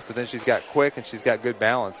she wants, but then she's got quick and she's got good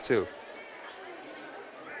balance too.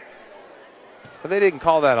 But they didn't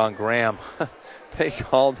call that on Graham. They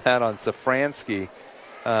called that on Safransky.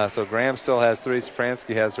 So Graham still has three.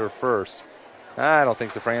 Safransky has her first. I don't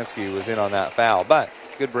think Safransky was in on that foul, but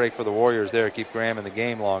good break for the Warriors there to keep Graham in the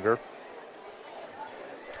game longer.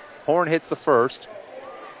 Horn hits the first.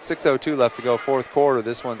 6:02 left to go, fourth quarter.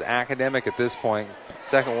 This one's academic at this point.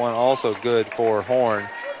 Second one also good for Horn.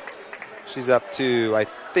 She's up to, I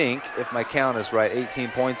think, if my count is right, 18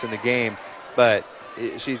 points in the game. But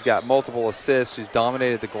she's got multiple assists. She's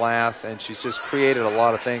dominated the glass, and she's just created a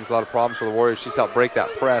lot of things, a lot of problems for the Warriors. She's helped break that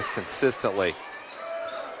press consistently.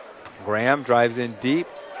 Graham drives in deep,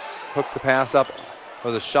 hooks the pass up,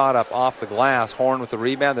 or the shot up off the glass. Horn with the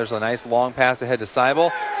rebound. There's a nice long pass ahead to Seibel.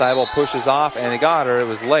 Seibel pushes off, and they got her. It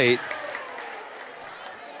was late.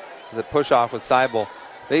 The push-off with Seibel.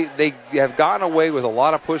 They have gotten away with a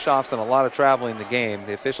lot of push-offs and a lot of traveling in the game.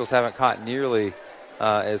 The officials haven't caught nearly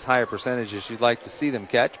as high a percentage as you'd like to see them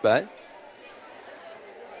catch, but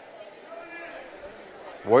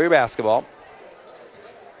Warrior basketball.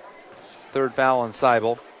 Third foul on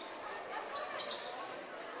Seibel.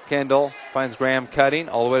 Kendall finds Graham cutting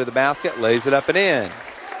all the way to the basket, lays it up and in.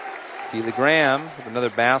 Keely Graham with another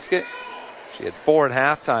basket. She had 4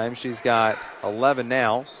 at halftime. She's got 11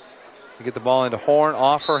 now. To get the ball into Horn,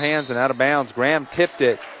 off her hands and out of bounds. Graham tipped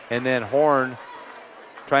it, and then Horn,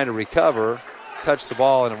 trying to recover, touched the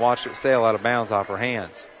ball and watched it sail out of bounds off her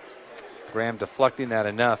hands. Graham deflecting that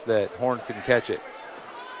enough that Horn couldn't catch it.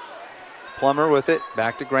 Plummer with it,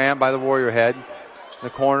 back to Graham by the Warrior head. In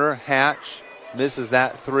the corner, Hatch misses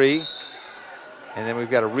that three. And then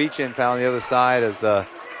we've got a reach-in foul on the other side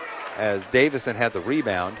as Davison had the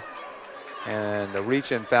rebound. And a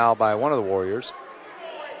reach-in foul by one of the Warriors.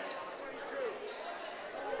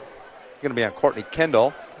 Going to be on Courtney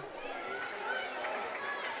Kendall.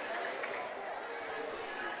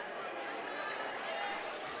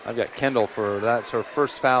 I've got Kendall that's her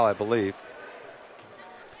first foul, I believe.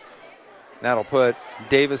 That'll put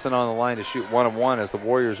Davison on the line to shoot 1-of-1 as the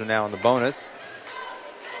Warriors are now in the bonus.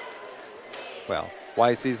 Well,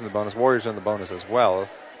 YC's in the bonus. Warriors are in the bonus as well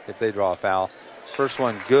if they draw a foul. First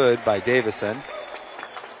one good by Davison.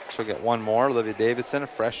 She'll get one more. Olivia Davidson, a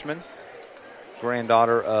freshman,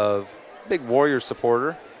 granddaughter of big Warriors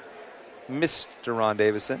supporter, Mr. Ron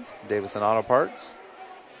Davison, Davison Auto Parts.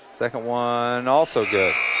 Second one also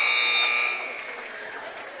good.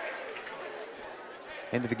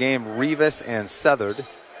 Into the game, Rivas and Southard.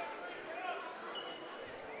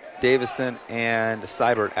 Davison and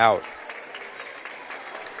Seibert out.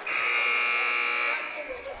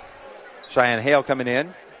 Cheyenne Hale coming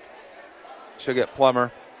in. She'll get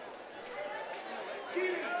Plummer.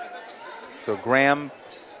 So Graham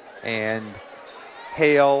and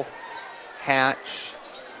Hale, Hatch,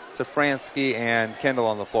 Safransky, and Kendall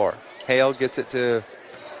on the floor. Hale gets it to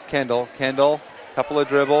Kendall. Kendall, couple of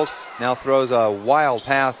dribbles, now throws a wild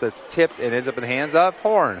pass that's tipped and ends up in the hands of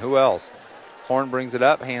Horn. Who else? Horn brings it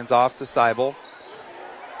up, hands off to Seibel.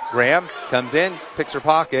 Graham comes in, picks her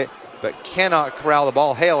pocket, but cannot corral the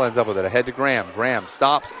ball. Hale ends up with it, ahead to Graham. Graham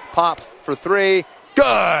stops, pops for three.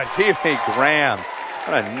 Good! Keely Graham.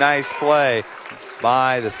 What a nice play.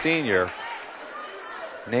 by the senior.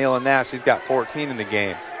 Nailing that. She's got 14 in the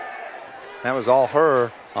game. That was all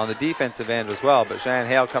her on the defensive end as well, but Cheyenne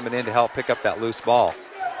Hale coming in to help pick up that loose ball.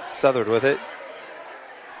 Southard with it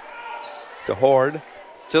to Horde.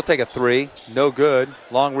 She'll take a three. No good.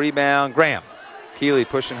 Long rebound. Graham. Keeley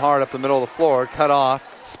pushing hard up the middle of the floor. Cut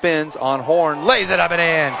off. Spins on Horn. Lays it up and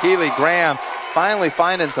in. Keeley Graham finally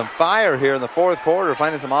finding some fire here in the fourth quarter.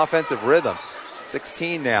 Finding some offensive rhythm.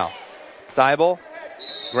 16 now. Seibel.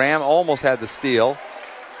 Graham almost had the steal.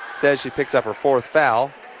 Instead, she picks up her fourth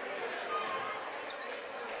foul.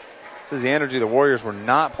 This is the energy the Warriors were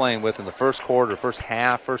not playing with in the first quarter, first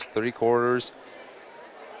half, first three quarters.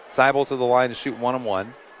 Seibel to the line to shoot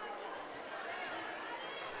 1-on-1.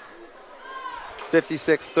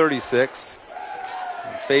 56-36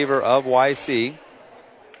 in favor of YC.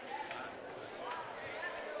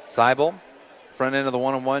 Seibel, front end of the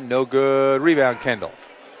 1-on-1, no good. Rebound, Kendall.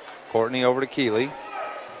 Courtney over to Keeley.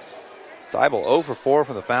 Seibel 0 for 4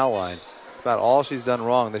 from the foul line. That's about all she's done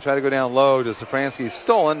wrong. They try to go down low to Safransky,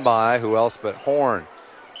 stolen by who else but Horn.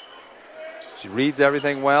 She reads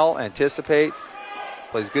everything well, anticipates,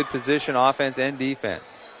 plays good position, offense and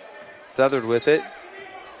defense. Southard with it.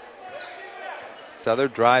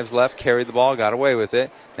 Southard drives left, carried the ball, got away with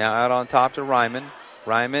it. Now out on top to Ryman.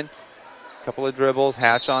 Ryman, a couple of dribbles,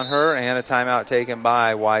 Hatch on her, and a timeout taken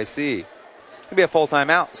by YC. Could be a full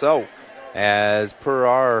timeout, so as per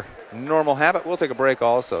our normal habit, we'll take a break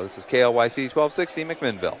also. This is KLYC 1260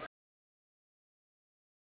 McMinnville.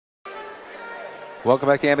 Welcome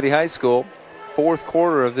back to Amity High School. Fourth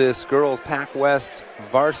quarter of this girls Pac West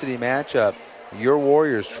varsity matchup. Your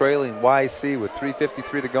Warriors trailing YC with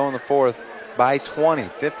 3:53 to go in the fourth by 20,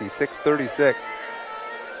 56-36.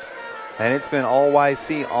 And it's been all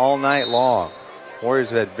YC all night long.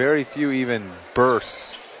 Warriors have had very few even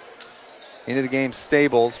bursts. Into the game,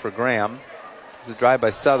 Stables for Graham. It's a drive by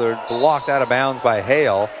Southard, blocked out of bounds by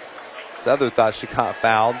Hale. Southard thought she got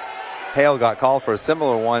fouled. Hale got called for a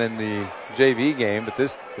similar one in the JV game, but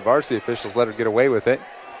the varsity officials let her get away with it.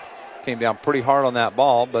 Came down pretty hard on that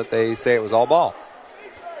ball, but they say it was all ball.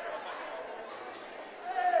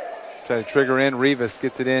 Trying to trigger in. Rivas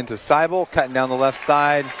gets it in to Seibel, cutting down the left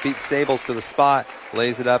side, beats Stables to the spot,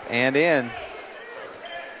 lays it up and in.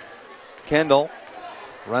 Kendall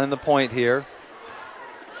running the point here.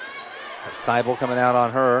 Seibel coming out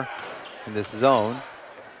on her in this zone.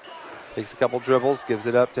 Takes a couple dribbles, gives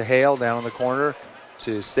it up to Hale down in the corner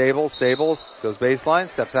to Stables. Stables goes baseline,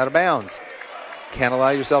 steps out of bounds. Can't allow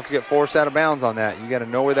yourself to get forced out of bounds on that. You got to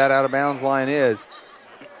know where that out of bounds line is.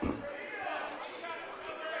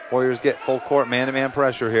 Warriors get full court man-to-man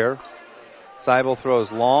pressure here. Seibel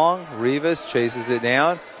throws long. Rivas chases it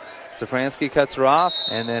down. Safransky cuts her off,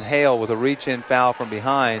 and then Hale with a reach-in foul from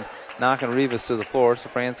behind, knocking Rivas to the floor.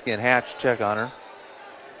 Safransky and Hatch check on her.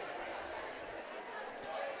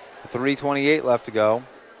 3:28 left to go.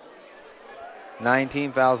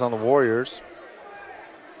 19 fouls on the Warriors.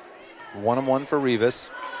 1-on-1 for Rivas.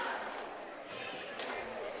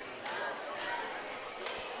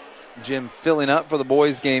 Gym filling up for the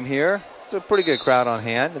boys game here. It's a pretty good crowd on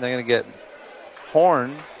hand, and they're going to get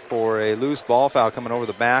Horn for a loose ball foul coming over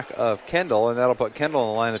the back of Kendall, and that'll put Kendall on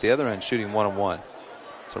the line at the other end shooting 1-on-1.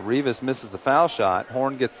 So Rivas misses the foul shot.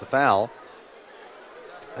 Horn gets the foul.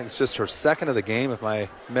 I think it's just her second of the game, if my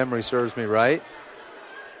memory serves me right.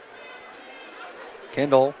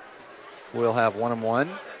 Kendall will have 1-on-1.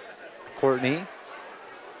 Courtney,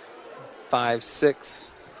 5'6",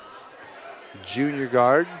 junior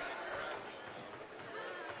guard.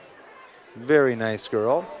 Very nice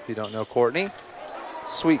girl, if you don't know Courtney.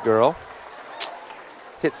 Sweet girl.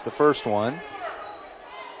 Hits the first one.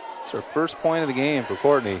 It's her first point of the game for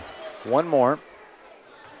Courtney. One more.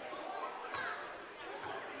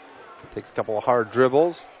 Takes a couple of hard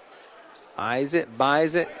dribbles. Eyes it,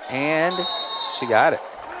 buys it, and she got it.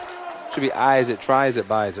 Should be eyes it, tries it,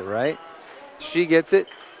 buys it, right? She gets it.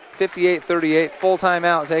 58-38, full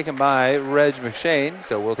timeout taken by Reg McShane.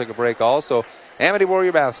 So we'll take a break also. Amity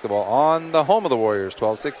Warrior basketball on the home of the Warriors,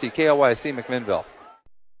 1260 KLYC McMinnville.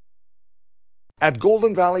 At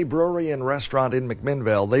Golden Valley Brewery and Restaurant in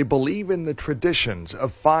McMinnville, they believe in the traditions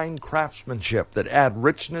of fine craftsmanship that add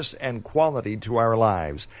richness and quality to our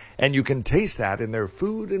lives. And you can taste that in their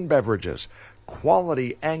food and beverages,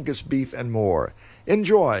 quality Angus beef and more.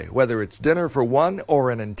 Enjoy, whether it's dinner for one or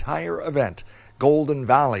an entire event. Golden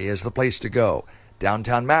Valley is the place to go.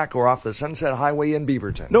 Downtown Mac or off the Sunset Highway in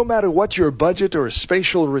Beaverton. No matter what your budget or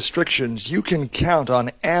spatial restrictions, you can count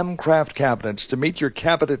on Amcraft cabinets to meet your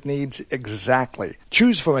cabinet needs exactly.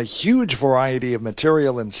 Choose from a huge variety of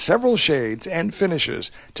material in several shades and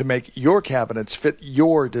finishes to make your cabinets fit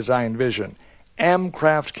your design vision.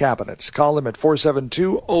 Amcraft Cabinets. Call them at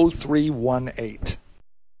 472-0318.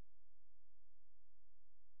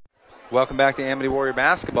 Welcome back to Amity Warrior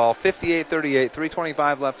Basketball. 58-38,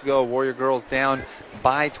 3:25 left to go. Warrior girls down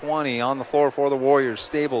by 20 on the floor for the Warriors.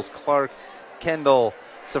 Stables, Clark, Kendall,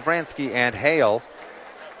 Safransky, and Hale.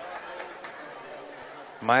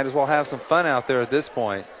 Might as well have some fun out there at this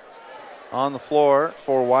point. On the floor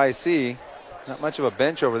for YC. Not much of a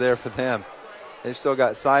bench over there for them. They've still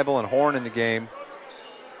got Seibel and Horn in the game.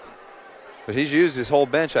 But he's used his whole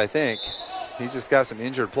bench, I think. He's just got some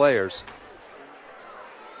injured players.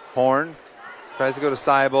 Horn tries to go to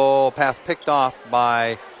Seibel. Pass picked off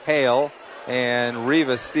by Hale. And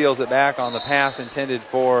Rivas steals it back on the pass intended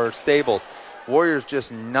for Stables. Warriors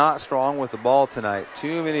just not strong with the ball tonight.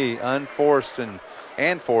 Too many unforced and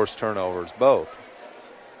forced turnovers, both.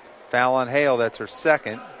 Foul on Hale, that's her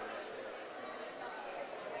second.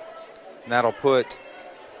 And that'll put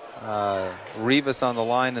Rivas on the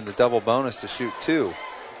line in the double bonus to shoot 2.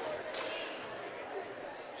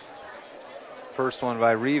 First one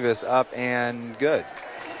by Rivas, up and good.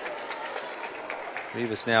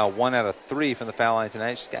 Rivas now 1 out of 3 from the foul line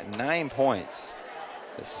tonight. She's got 9 points.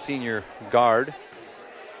 The senior guard.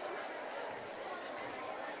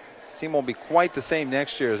 This team won't be quite the same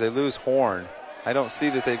next year as they lose Horn. I don't see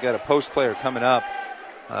that they've got a post player coming up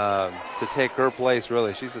to take her place,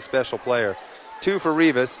 really. She's a special player. 2 for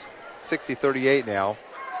Rivas, 60-38 now.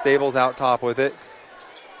 Stables out top with it.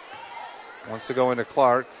 Wants to go into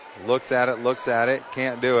Clark. Looks at it,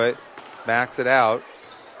 can't do it. Backs it out.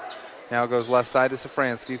 Now goes left side to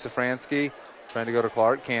Safransky. Safransky trying to go to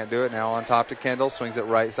Clark, can't do it. Now on top to Kendall, swings it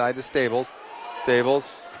right side to Stables.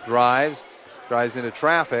 Stables drives into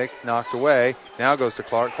traffic, knocked away. Now goes to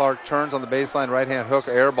Clark. Clark turns on the baseline, right-hand hook,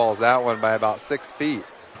 airballs that one by about 6 feet.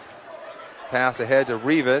 Pass ahead to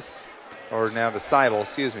Rivas, or now to Seibel,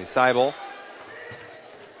 Seibel.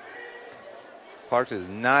 Clark has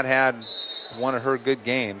not had one of her good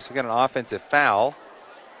games. We got an offensive foul.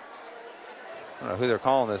 I don't know who they're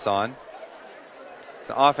calling this on. It's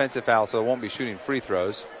an offensive foul, so it won't be shooting free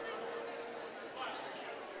throws.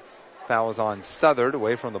 Foul was on Southard,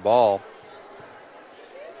 away from the ball.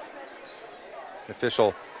 The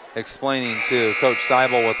official explaining to Coach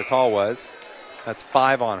Seibel what the call was. That's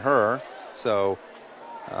 5 on her. So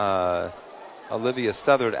Olivia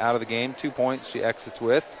Southard out of the game. 2 points she exits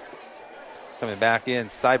with. Coming back in,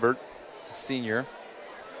 Seibert, senior.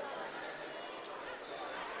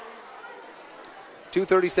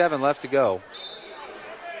 2:37 left to go.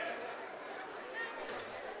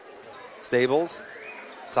 Stables,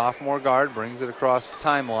 sophomore guard, brings it across the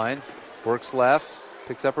timeline. Works left,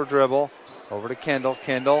 picks up her dribble. Over to Kendall.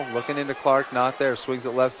 Kendall looking into Clark, not there. Swings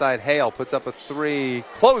it left side. Hale puts up a 3.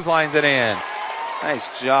 Clotheslines it in.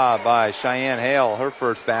 Nice job by Cheyenne Hale, her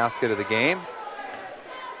first basket of the game.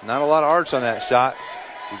 Not a lot of arch on that shot.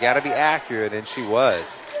 So you got to be accurate, and she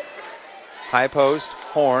was. High post,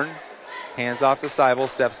 Horn. Hands off to Seibel,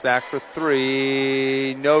 steps back for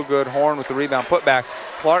 3. No good. Horn with the rebound, put back.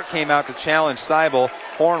 Clark came out to challenge Seibel.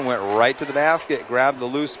 Horn went right to the basket, grabbed the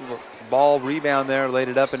loose ball rebound there, laid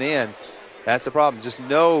it up and in. That's the problem. Just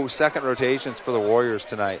no second rotations for the Warriors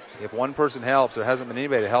tonight. If one person helps, there hasn't been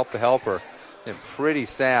anybody to help the helper. Been pretty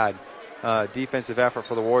sad defensive effort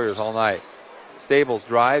for the Warriors all night. Stables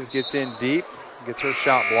drives, gets in deep, gets her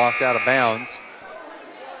shot blocked out of bounds.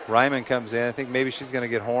 Ryman comes in. I think maybe she's going to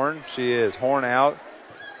get Horn. She is. Horn out.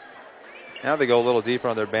 Now they go a little deeper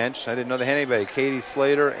on their bench. I didn't know they had anybody. Katie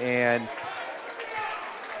Slater and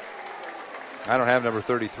I don't have number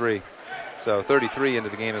 33. So 33 into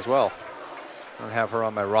the game as well. I don't have her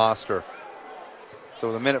on my roster. So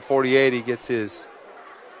with a minute 48, he gets his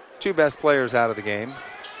 2 best players out of the game.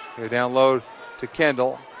 Go down low to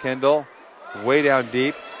Kendall. Kendall way down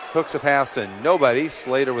deep. Hooks a pass to nobody.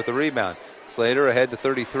 Slater with the rebound. Slater ahead to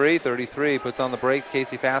 33. 33 puts on the brakes.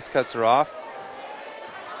 Casey Fast cuts her off.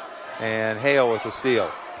 And Hale with the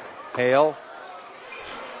steal. Hale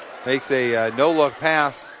makes a no-look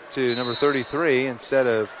pass to number 33 instead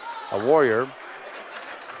of a Warrior.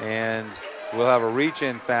 And we'll have a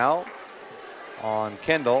reach-in foul on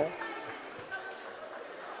Kendall.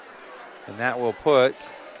 And that will put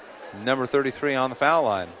number 33 on the foul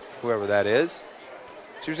line, whoever that is.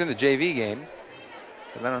 She was in the JV game,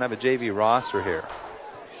 but I don't have a JV roster here.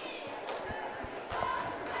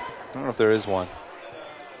 I don't know if there is one.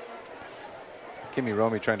 Kimmy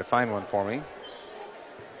Romy trying to find one for me.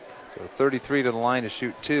 So 33 to the line to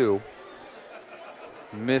shoot 2.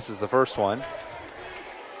 Misses the first one.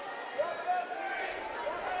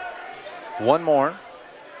 One more.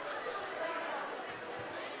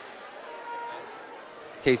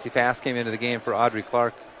 Casey Fast came into the game for Audrey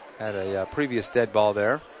Clark Had a previous dead ball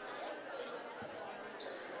there.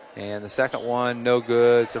 And the second one, no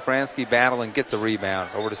good. Safransky battling, gets a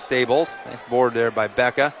rebound. Over to Stables. Nice board there by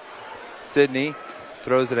Becca. Sydney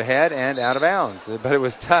throws it ahead and out of bounds. But it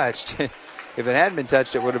was touched. If it hadn't been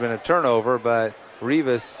touched, it would have been a turnover, but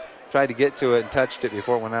Rivas tried to get to it and touched it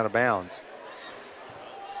before it went out of bounds.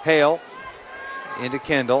 Hale into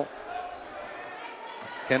Kendall.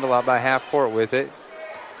 Kendall out by half court with it.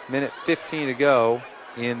 Minute 15 to go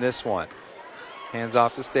in this one. Hands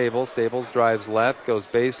off to Stables. Stables drives left, goes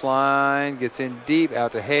baseline, gets in deep,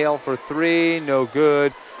 out to Hale for three, no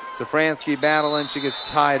good. Safransky battling, she gets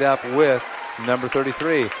tied up with number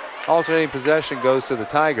 33. Alternating possession goes to the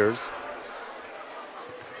Tigers.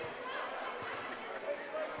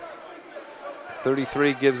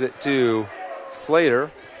 33 gives it to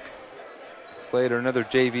Slater. Slater, another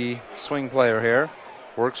JV swing player here.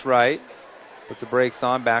 Works right. Puts the brakes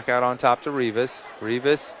on, back out on top to Rivas.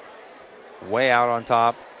 Rivas way out on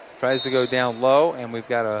top. Tries to go down low, and we've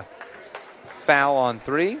got a foul on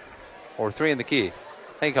three, or three in the key.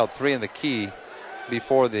 I think he called three in the key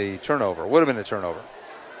before the turnover. Would have been a turnover.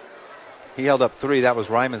 He held up three. That was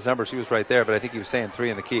Ryman's number. She was right there, but I think he was saying three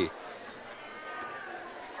in the key.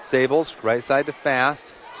 Stables, right side to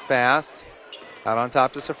Fast. Fast, out on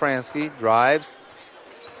top to Safransky. Drives,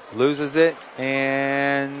 loses it,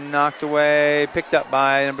 and knocked away. Picked up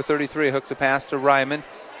by number 33. Hooks a pass to Ryman.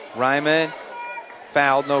 Ryman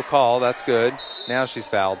fouled, no call. That's good. Now she's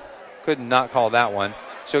fouled. Could not call that one.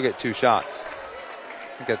 She'll get two shots.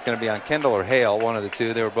 I think that's going to be on Kendall or Hale, one of the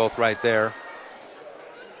two. They were both right there.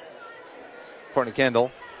 Courtney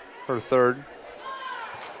Kendall, her third.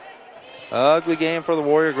 Ugly game for the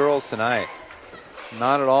Warrior girls tonight.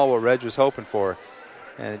 Not at all what Reg was hoping for.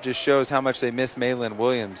 And it just shows how much they miss Maylin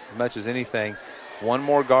Williams as much as anything. One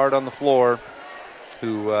more guard on the floor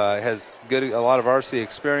who has a lot of RC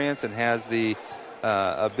experience and has the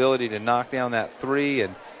ability to knock down that three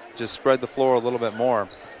and just spread the floor a little bit more.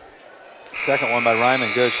 Second one by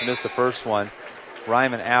Ryman, good. She missed the first one.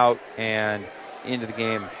 Ryman out and into the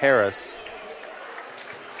game, Harris.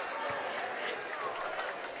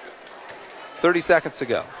 30 seconds to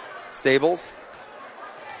go. Stables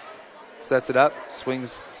sets it up,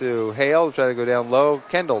 swings to Hale, try to go down low.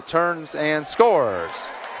 Kendall turns and scores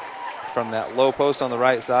from that low post on the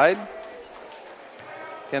right side.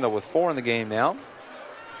 Kendall with 4 in the game now.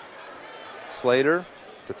 Slater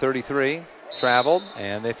to 33, traveled,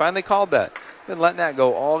 and they finally called that. Been letting that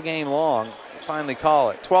go all game long. Finally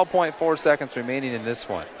call it. 12.4 seconds remaining in this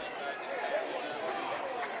one.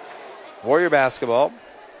 Warrior basketball.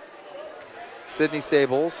 Sydney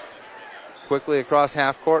Stables quickly across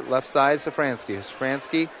half court, left side, Safransky.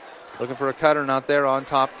 Safransky looking for a cutter, not there, on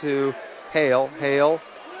top to Hale. Hale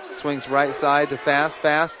swings right side to Fast.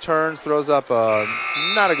 Fast turns, throws up a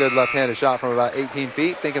not a good left-handed shot from about 18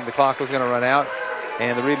 feet, thinking the clock was going to run out.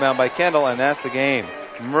 And the rebound by Kendall, and that's the game.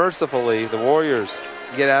 Mercifully, the Warriors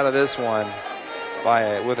get out of this one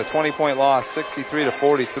with a 20-point loss,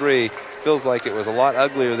 63-43. Feels like it was a lot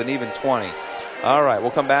uglier than even 20. All right, we'll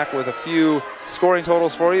come back with a few scoring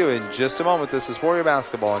totals for you in just a moment. This is Warrior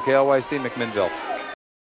Basketball on KLYC McMinnville.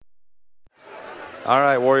 All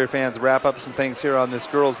right, Warrior fans, wrap up some things here on this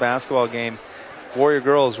girls basketball game. Warrior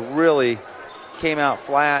girls really came out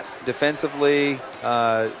flat defensively.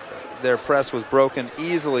 Their press was broken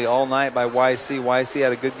easily all night by YC. YC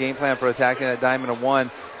had a good game plan for attacking that diamond of one.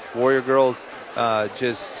 Warrior girls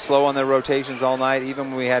just slow on their rotations all night. Even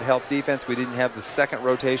when we had help defense, we didn't have the second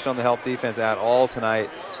rotation on the help defense at all tonight.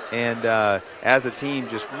 And as a team,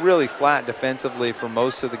 just really flat defensively for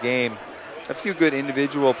most of the game. A few good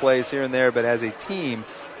individual plays here and there, but as a team,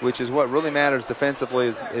 which is what really matters defensively,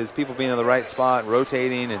 is people being in the right spot,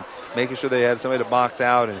 rotating, and making sure they had somebody to box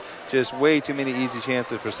out, and just way too many easy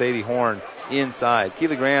chances for Sadie Horn inside.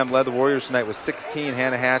 Keely Graham led the Warriors tonight with 16.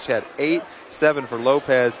 Hannah Hatch had 8, 7 for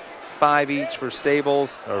Lopez, 5 each for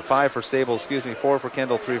Stables, or 5 for Stables, 4 for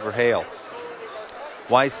Kendall, 3 for Hale.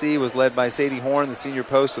 YC was led by Sadie Horn, the senior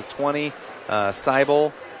post, with 20.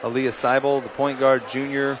 Seibel, Aaliyah Seibel, the point guard,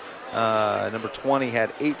 junior, number 20,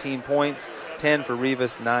 had 18 points, 10 for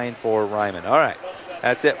Rivas, 9 for Ryman. All right,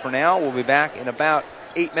 that's it for now. We'll be back in about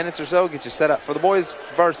 8 minutes or so, get you set up for the boys'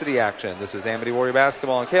 varsity action. This is Amity Warrior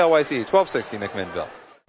Basketball on KLYC 1260 McMinnville.